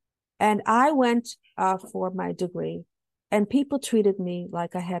 And I went for my degree, and people treated me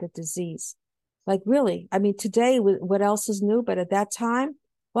like I had a disease. Like, really? I mean, today, what else is new? But at that time,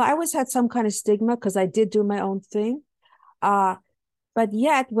 well, I always had some kind of stigma because I did do my own thing. Uh, but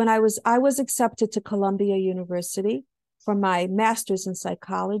yet, when I was accepted to Columbia University for my master's in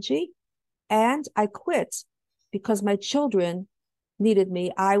psychology, and I quit because my children needed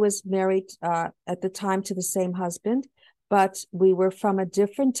me. I was married at the time to the same husband, but we were from a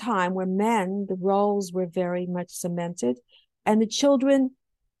different time where the roles were very much cemented. And the children,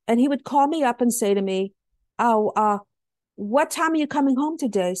 and he would call me up and say to me, "Oh, what time are you coming home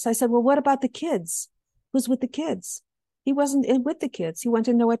today?" So I said, "Well, what about the kids? Who's with the kids?" He wasn't with the kids. He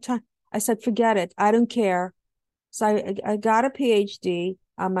wanted to know what time. I said, "Forget it. I don't care." So I got a PhD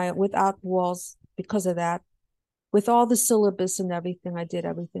on my without walls because of that. With all the syllabus and everything, I did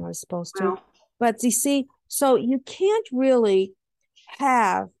everything I was supposed to. Wow. But you see, so you can't really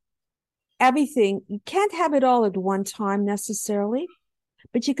have everything. You can't have it all at one time necessarily,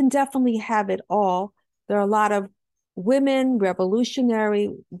 but you can definitely have it all. There are a lot of women, revolutionist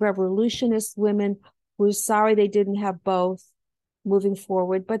women who are sorry they didn't have both moving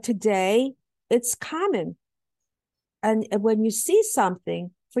forward. But today, it's common. And when you see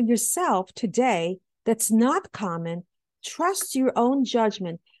something for yourself today that's not common, trust your own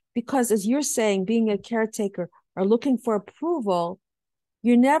judgment. Because as you're saying, being a caretaker or looking for approval,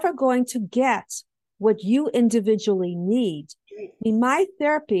 you're never going to get what you individually need. I mean, my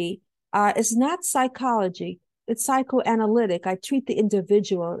therapy is not psychology, it's psychoanalytic. I treat the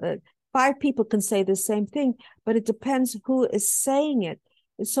individual. 5 people can say the same thing, but it depends who is saying it.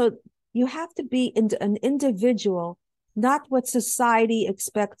 So you have to be an individual, not what society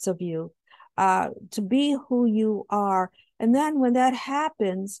expects of you, to be who you are. And then when that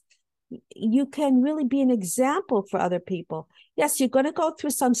happens, you can really be an example for other people. Yes, you're going to go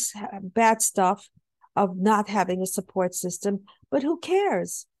through some bad stuff of not having a support system, but who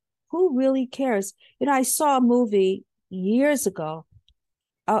cares? Who really cares? I saw a movie years ago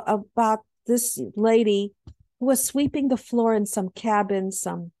about this lady who was sweeping the floor in some cabin,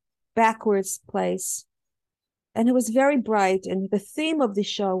 some backwards place. And it was very bright. And the theme of the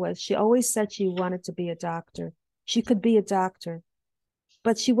show was she always said she wanted to be a doctor. She could be a doctor,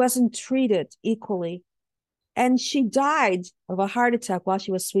 but she wasn't treated equally. And she died of a heart attack while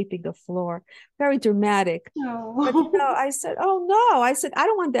she was sweeping the floor. Very dramatic. But No. I said, "Oh no." I said, "I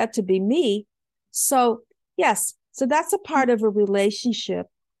don't want that to be me." So yes, so that's a part of a relationship.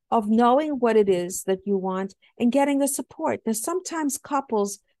 of knowing what it is that you want and getting the support. Now, sometimes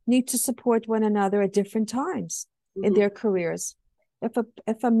couples need to support one another at different times in their careers.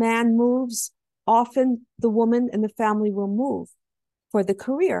 If a man moves, often the woman in the family will move for the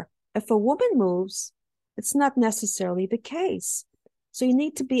career. If a woman moves, it's not necessarily the case. So you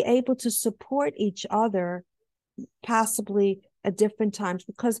need to be able to support each other possibly at different times,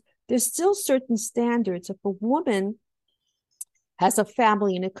 because there's still certain standards. If a woman has a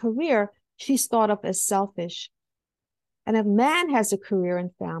family and a career, she's thought of as selfish. And if a man has a career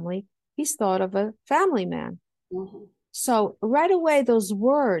and family, he's thought of a family man. Mm-hmm. So right away, those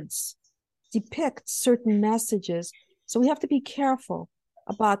words depict certain messages. So we have to be careful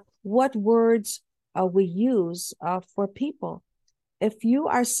about what words we use for people. If you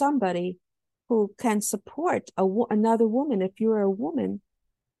are somebody who can support another woman, if you're a woman,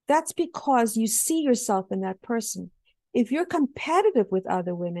 that's because you see yourself in that person. If you're competitive with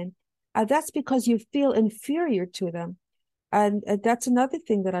other women, that's because you feel inferior to them. And that's another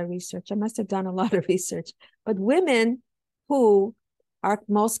thing that I research. I must have done a lot of research. But women who are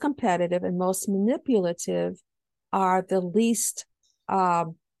most competitive and most manipulative are the least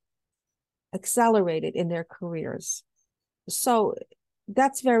accelerated in their careers. So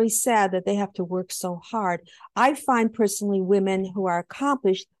that's very sad that they have to work so hard. I find personally women who are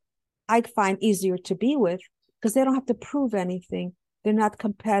accomplished, I find easier to be with because they don't have to prove anything. They're not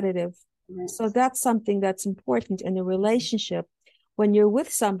competitive. Right. So that's something that's important in a relationship. When you're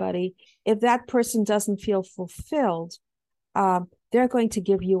with somebody, if that person doesn't feel fulfilled, they're going to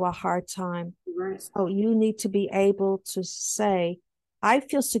give you a hard time. Right. So you need to be able to say, I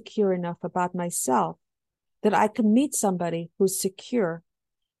feel secure enough about myself that I can meet somebody who's secure.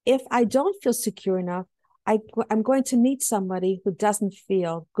 If I don't feel secure enough, I'm going to meet somebody who doesn't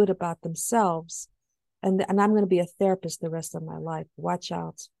feel good about themselves. And I'm going to be a therapist the rest of my life. Watch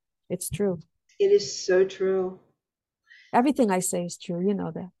out. It's true. It is so true. Everything I say is true. You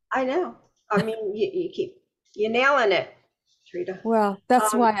know that. I know. I mean, you're nailing it, Frieda. Well,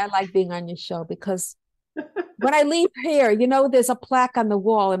 that's why I like being on your show, because when I leave here, there's a plaque on the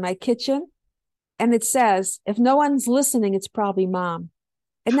wall in my kitchen. And it says, if no one's listening, it's probably mom.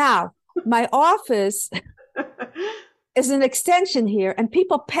 And now my office is an extension here, and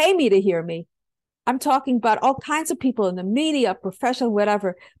people pay me to hear me. I'm talking about all kinds of people in the media, professional,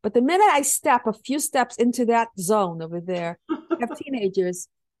 whatever. But the minute I step a few steps into that zone over there, I have teenagers,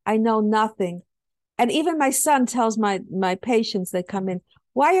 I know nothing. And even my son tells my patients, they come in,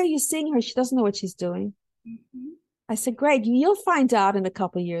 why are you seeing her? She doesn't know what she's doing. Mm-hmm. I said, great, you'll find out in a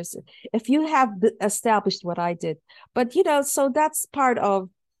couple of years if you have established what I did. But, so that's part of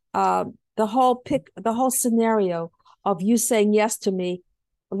the whole scenario of you saying yes to me.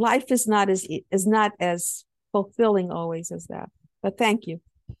 Life is not as fulfilling always as that. But thank you.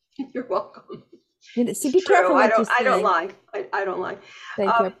 You're welcome. See, be careful what you say. I don't lie. I don't lie. Thank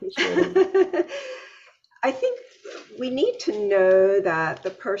you. I appreciate it. I think we need to know that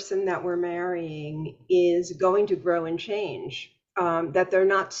the person that we're marrying is going to grow and change, that they're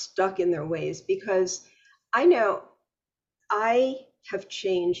not stuck in their ways, because I know I have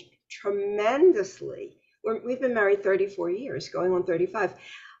changed tremendously. We've been married 34 years, going on 35.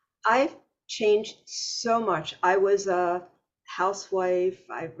 I've changed so much. I was a housewife,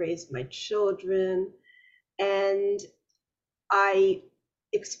 I raised my children, and I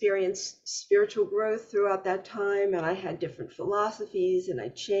experienced spiritual growth throughout that time, and I had different philosophies, and I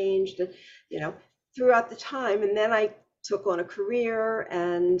changed, throughout the time. And then I took on a career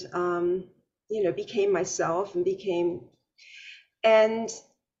and, became myself and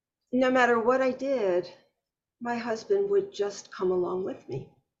no matter what I did, my husband would just come along with me.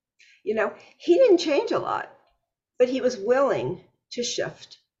 He didn't change a lot, but he was willing to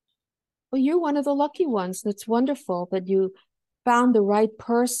shift. Well, you're one of the lucky ones. That's wonderful that you found the right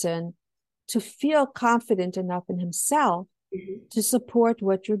person to feel confident enough in himself mm-hmm. to support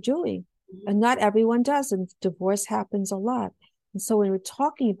what you're doing. Mm-hmm. And not everyone does, and divorce happens a lot. And so when we're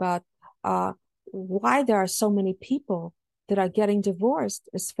talking about why there are so many people that are getting divorced,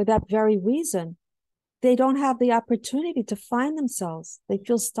 is for that very reason. They don't have the opportunity to find themselves. They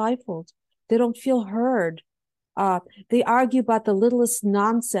feel stifled. They don't feel heard. They argue about the littlest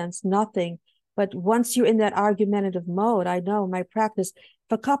nonsense, nothing. But once you're in that argumentative mode, I know in my practice,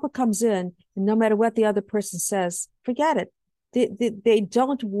 if a couple comes in, and no matter what the other person says, forget it. They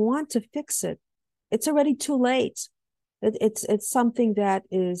don't want to fix it. It's already too late. It's something that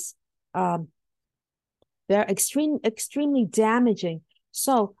is they're extremely damaging.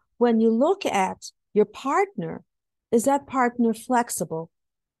 So when you look at your partner, is that partner flexible?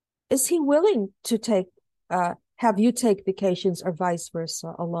 Is he willing to take have you take vacations or vice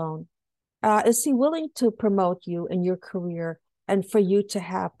versa alone? Is he willing to promote you in your career and for you to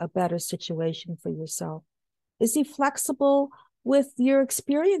have a better situation for yourself? Is he flexible with your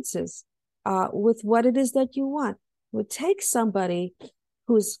experiences, with what it is that you want? It would take somebody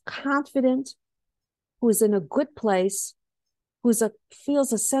who's confident, who's in a good place,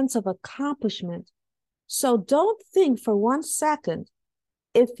 feels a sense of accomplishment. So don't think for 1 second,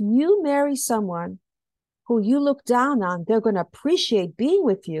 if you marry someone who you look down on, they're going to appreciate being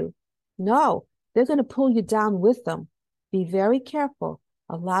with you. No, they're going to pull you down with them. Be very careful.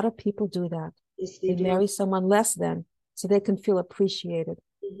 A lot of people do that. Yes, they marry someone less than so they can feel appreciated.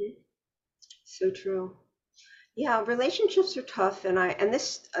 Mm-hmm. So true. Yeah, relationships are tough, and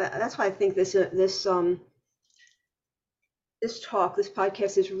that's why I think this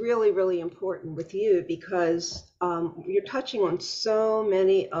podcast is really, really important with you, because you're touching on so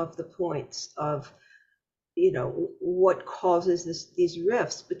many of the points of, what causes these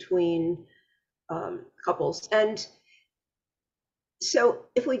rifts between couples. And so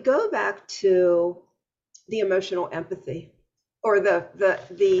if we go back to the emotional empathy, or the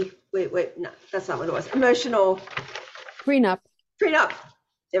wait, no, that's not what it was. Emotional prenup.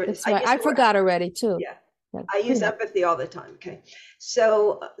 There That's right. I forgot already too. Yeah. I use empathy all the time. Okay.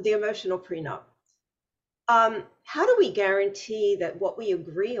 So the emotional prenup. How do we guarantee that what we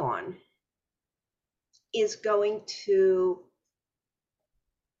agree on is going to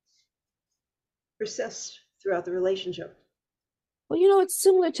persist throughout the relationship? Well, it's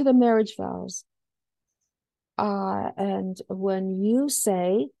similar to the marriage vows. And when you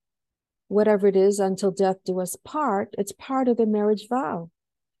say, whatever it is, until death do us part, it's part of the marriage vow.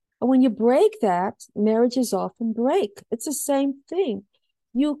 And when you break that, marriages often break. It's the same thing.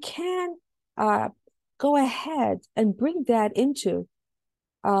 You can go ahead and bring that into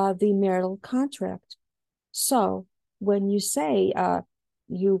the marital contract. So when you say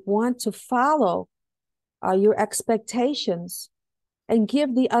you want to follow your expectations and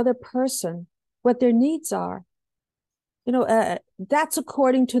give the other person what their needs are, that's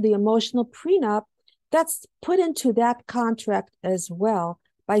according to the emotional prenup. That's put into that contract as well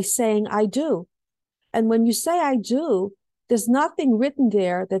by saying, I do. And when you say I do, there's nothing written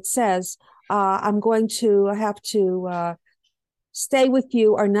there that says, I'm going to have to stay with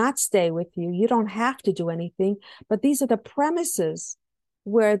you or not stay with you. You don't have to do anything. But these are the premises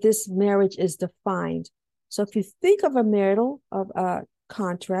where this marriage is defined. So if you think of a marital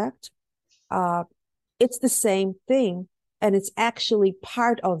contract, it's the same thing. And it's actually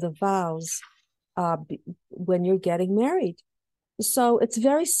part of the vows when you're getting married. So it's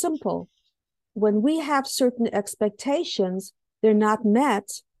very simple. When we have certain expectations, they're not met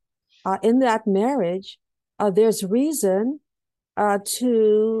in that marriage, there's reason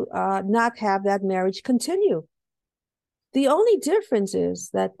to not have that marriage continue. The only difference is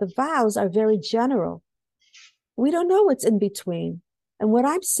that the vows are very general. We don't know what's in between. And what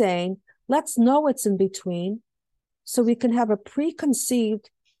I'm saying, let's know what's in between so we can have a preconceived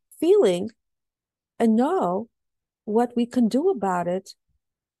feeling and know what we can do about it.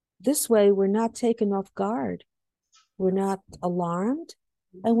 This way, we're not taken off guard. We're not alarmed,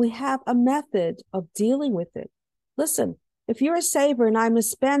 and we have a method of dealing with it. Listen, if you're a saver and I'm a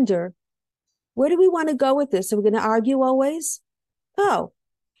spender, where do we want to go with this? Are we going to argue always? No.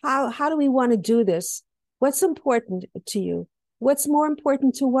 How do we want to do this? What's important to you? What's more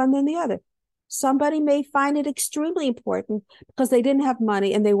important to one than the other? Somebody may find it extremely important because they didn't have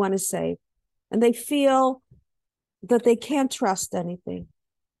money and they want to save, and they feel that they can't trust anything.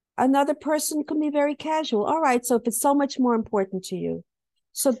 Another person can be very casual. All right, so if it's so much more important to you.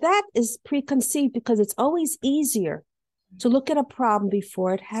 So that is preconceived because it's always easier to look at a problem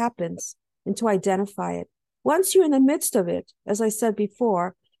before it happens and to identify it. Once you're in the midst of it, as I said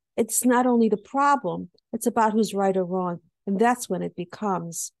before, it's not only the problem, it's about who's right or wrong. And that's when it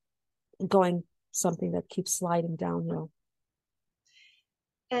becomes going something that keeps sliding downhill.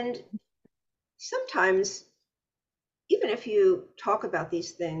 And sometimes, even if you talk about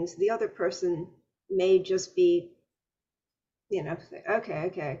these things, the other person may just be, say,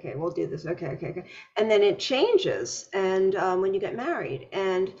 okay, we'll do this. Okay. And then it changes. And when you get married,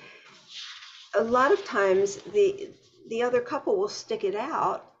 and a lot of times the other couple will stick it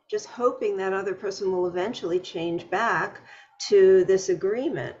out, just hoping that other person will eventually change back to this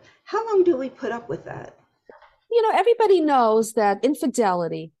agreement. How long do we put up with that? Everybody knows that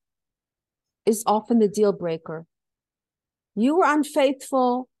infidelity is often the deal breaker. You were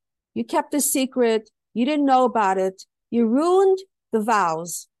unfaithful. You kept a secret. You didn't know about it. You ruined the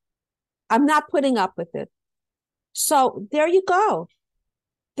vows. I'm not putting up with it. So there you go.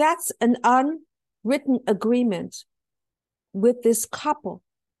 That's an written agreement with this couple.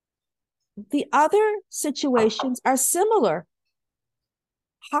 The other situations are similar.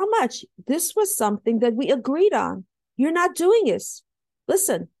 How much? This was something that we agreed on. You're not doing this.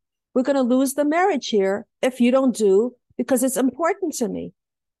 Listen, we're going to lose the marriage here if you don't do, because it's important to me.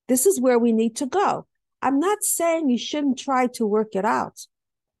 This is where we need to go. I'm not saying you shouldn't try to work it out,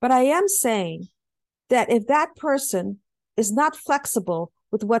 but I am saying that if that person is not flexible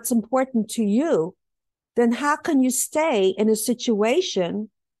with what's important to you, then how can you stay in a situation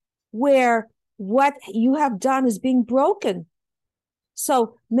where what you have done is being broken?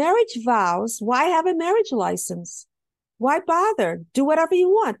 So marriage vows, why have a marriage license? Why bother? Do whatever you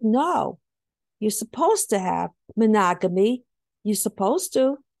want. No, you're supposed to have monogamy. You're supposed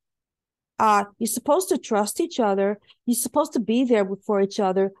to. You're supposed to trust each other. You're supposed to be there for each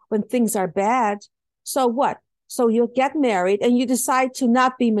other when things are bad. So what? So you'll get married and you decide to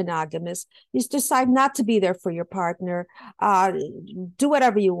not be monogamous. You decide not to be there for your partner. Do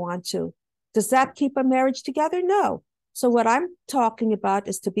whatever you want to. Does that keep a marriage together? No. So what I'm talking about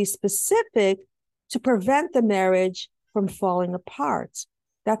is to be specific to prevent the marriage from falling apart.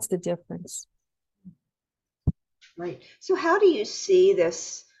 That's the difference. Right. So how do you see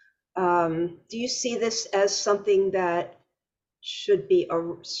this? Do you see this as something that should be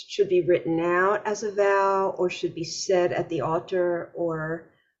written out as a vow, or should be said at the altar, or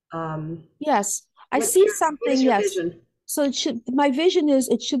yes, I see something. What is your yes. vision? So my vision is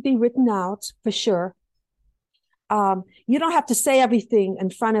it should be written out for sure. You don't have to say everything in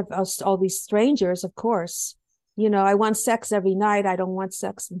front of us, all these strangers, of course. I want sex every night. I don't want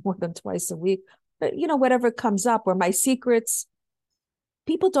sex more than twice a week. But, whatever comes up, or my secrets,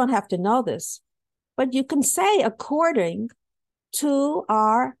 people don't have to know this. But you can say according to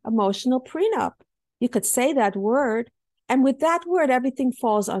our emotional prenup. You could say that word. And with that word, everything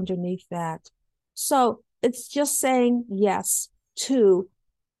falls underneath that. So it's just saying yes to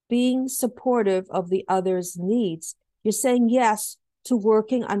being supportive of the other's needs. You're saying yes to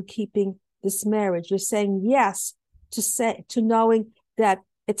working on keeping this marriage. You're saying yes to knowing that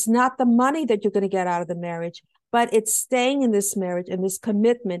it's not the money that you're going to get out of the marriage, but it's staying in this marriage and this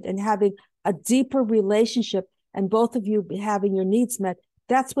commitment and having a deeper relationship and both of you having your needs met.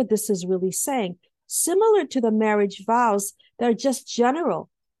 That's what this is really saying. Similar to the marriage vows, they're just general.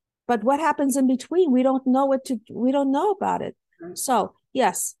 But what happens in between, we don't know about it. So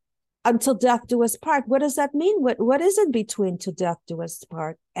yes, until death do us part. What does that mean? What is in between till death do us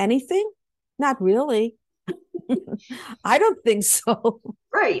part? Anything? Not really. I don't think so.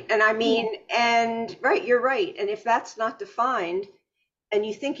 Right. And I mean, right, you're right. And if that's not defined, and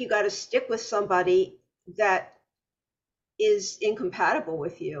you think you got to stick with somebody that is incompatible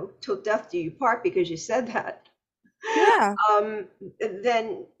with you till death do you part because you said that, yeah,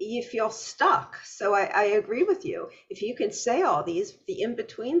 then you feel stuck. So I agree with you. If you can say all the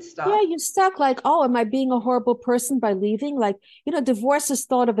in-between stuff. Yeah, you're stuck like, oh, am I being a horrible person by leaving? Like, divorce is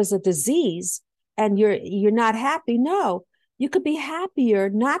thought of as a disease and you're not happy. No, you could be happier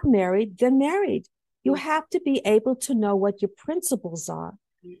not married than married. You have to be able to know what your principles are.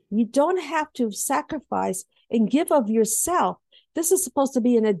 You don't have to sacrifice and give of yourself. This is supposed to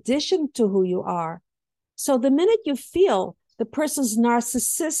be an addition to who you are. So the minute you feel the person's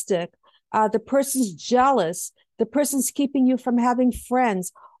narcissistic, the person's jealous, the person's keeping you from having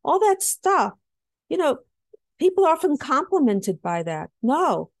friends, all that stuff, people are often complimented by that.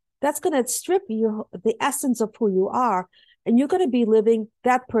 No, that's going to strip you the essence of who you are, and you're going to be living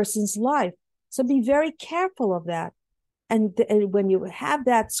that person's life. So be very careful of that. And when you have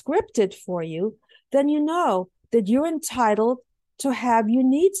that scripted for you, then you know that you're entitled to have your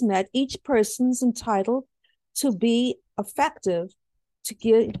needs met. Each person's entitled to be effective, to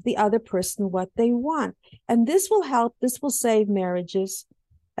give the other person what they want. And this will help, this will save marriages,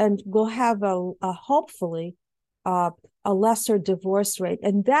 and we'll have hopefully a lesser divorce rate.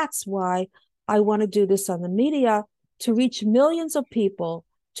 And that's why I want to do this on the media, to reach millions of people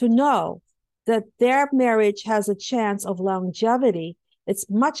to know that their marriage has a chance of longevity. It's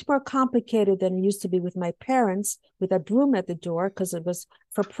much more complicated than it used to be with my parents, with a broom at the door, because it was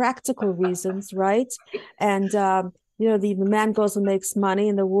for practical reasons, right? And, the man goes and makes money,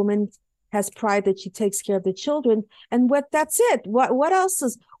 and the woman has pride that she takes care of the children. And that's it. What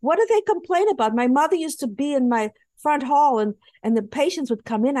else what do they complain about? My mother used to be in my front hall, and the patients would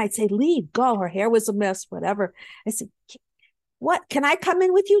come in. I'd say, leave, go. Her hair was a mess, whatever. I said, what? Can I come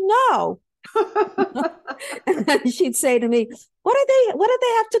in with you? No. And then she'd say to me, what do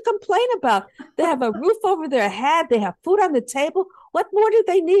they have to complain about? They have a roof over their head. They have food on the table. What more do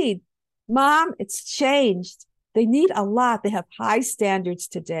they need? Mom, it's changed. They need a lot. They have high standards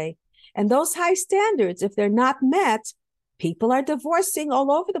today. And those high standards, if they're not met, people are divorcing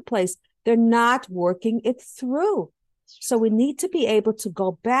all over the place. They're not working it through. So we need to be able to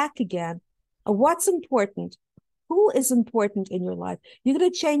go back again. What's important? Who is important in your life? You're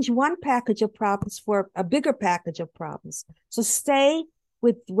going to change one package of problems for a bigger package of problems. So stay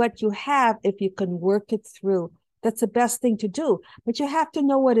with what you have if you can work it through. That's the best thing to do. But you have to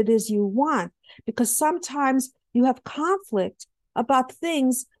know what it is you want, because sometimes you have conflict about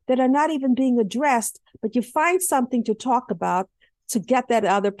things that are not even being addressed, but you find something to talk about to get that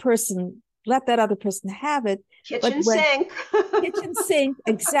other person, let that other person have it. Kitchen sink. Kitchen sink,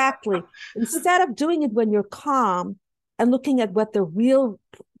 exactly. Instead of doing it when you're calm and looking at what the real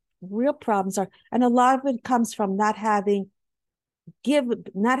problems are. And a lot of it comes from not having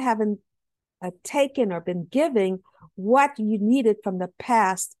taken or been giving what you needed from the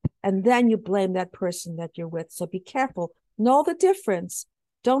past, and then you blame that person that you're with. So be careful. Know the difference.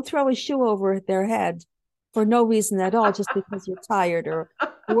 Don't throw a shoe over their head for no reason at all, just because you're tired or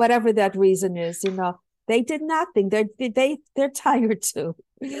whatever that reason is. They did nothing. They're tired too.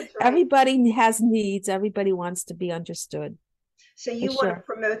 Right. Everybody has needs. Everybody wants to be understood. So you want to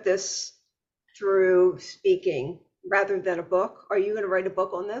promote this through speaking rather than a book? Are you going to write a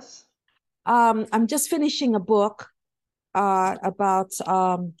book on this? I'm just finishing a book about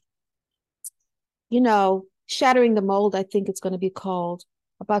shattering the mold, I think it's going to be called,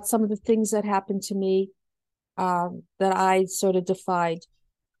 about some of the things that happened to me that I sort of defied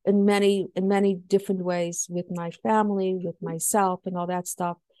in many different ways with my family, with myself, and all that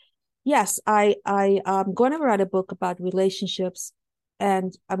stuff. Yes, I'm going to write a book about relationships,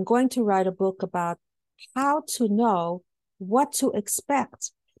 and I'm going to write a book about how to know what to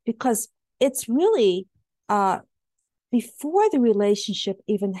expect, because it's really before the relationship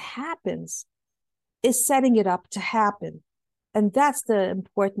even happens, is setting it up to happen. And that's the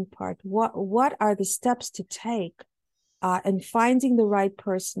important part. What are the steps to take and finding the right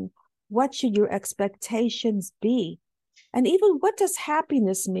person? What should your expectations be? And even what does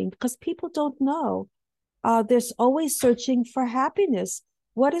happiness mean? Because people don't know. There's always searching for happiness.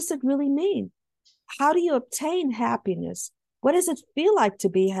 What does it really mean? How do you obtain happiness? What does it feel like to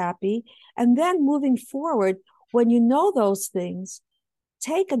be happy? And then moving forward, when you know those things,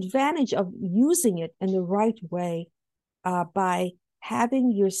 take advantage of using it in the right way by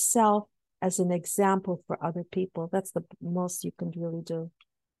having yourself as an example for other people. That's the most you can really do.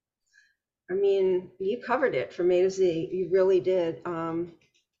 I mean, you covered it from A to Z. You really did.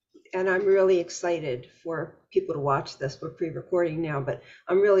 And I'm really excited for people to watch this. We're pre-recording now, but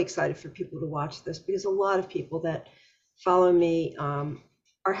I'm really excited for people to watch this, because a lot of people that follow me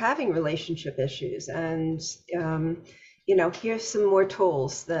are having relationship issues. And, here's some more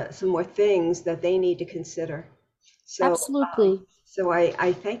tools, some more things that they need to consider. So, absolutely. So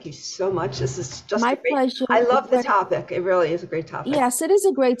I thank you so much. This is just my pleasure. I love the topic. It really is a great topic. Yes, it is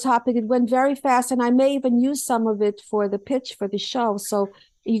a great topic. It went very fast, and I may even use some of it for the pitch for the show. So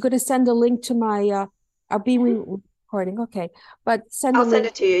you're going to send a link to my, I'll be recording. Okay. But I'll send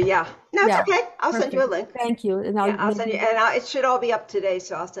it to you. Yeah. No, it's okay. I'll perfect. send you a link. Thank you. And I'll send you, and it should all be up today.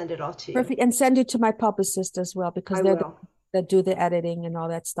 So I'll send it all to you. Perfect. And send it to my publicist as well, because they're that do the editing and all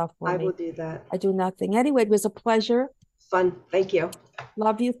that stuff for me. I will do that. I do nothing. Anyway, it was a pleasure. Fun. Thank you.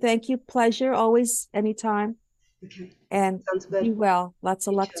 Love you. Thank you. Pleasure. Always, anytime. Okay. And sounds good. Be well. Lots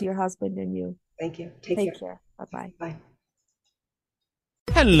of luck to your husband and you. Thank you. Take care. Bye-bye. Bye.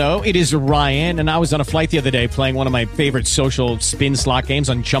 Hello, it is Ryan, and I was on a flight the other day playing one of my favorite social spin slot games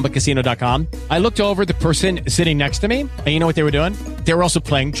on ChumbaCasino.com. I looked over at the person sitting next to me, and you know what they were doing? They were also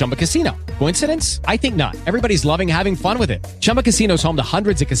playing Chumba Casino. Coincidence? I think not. Everybody's loving having fun with it. Chumba Casino is home to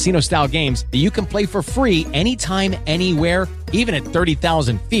hundreds of casino-style games that you can play for free anytime, anywhere, even at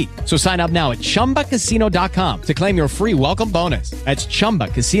 30,000 feet. So sign up now at ChumbaCasino.com to claim your free welcome bonus. That's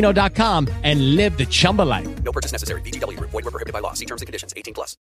ChumbaCasino.com and live the Chumba life. No purchase necessary. VGW. Void where prohibited by law. See terms and conditions. 18+.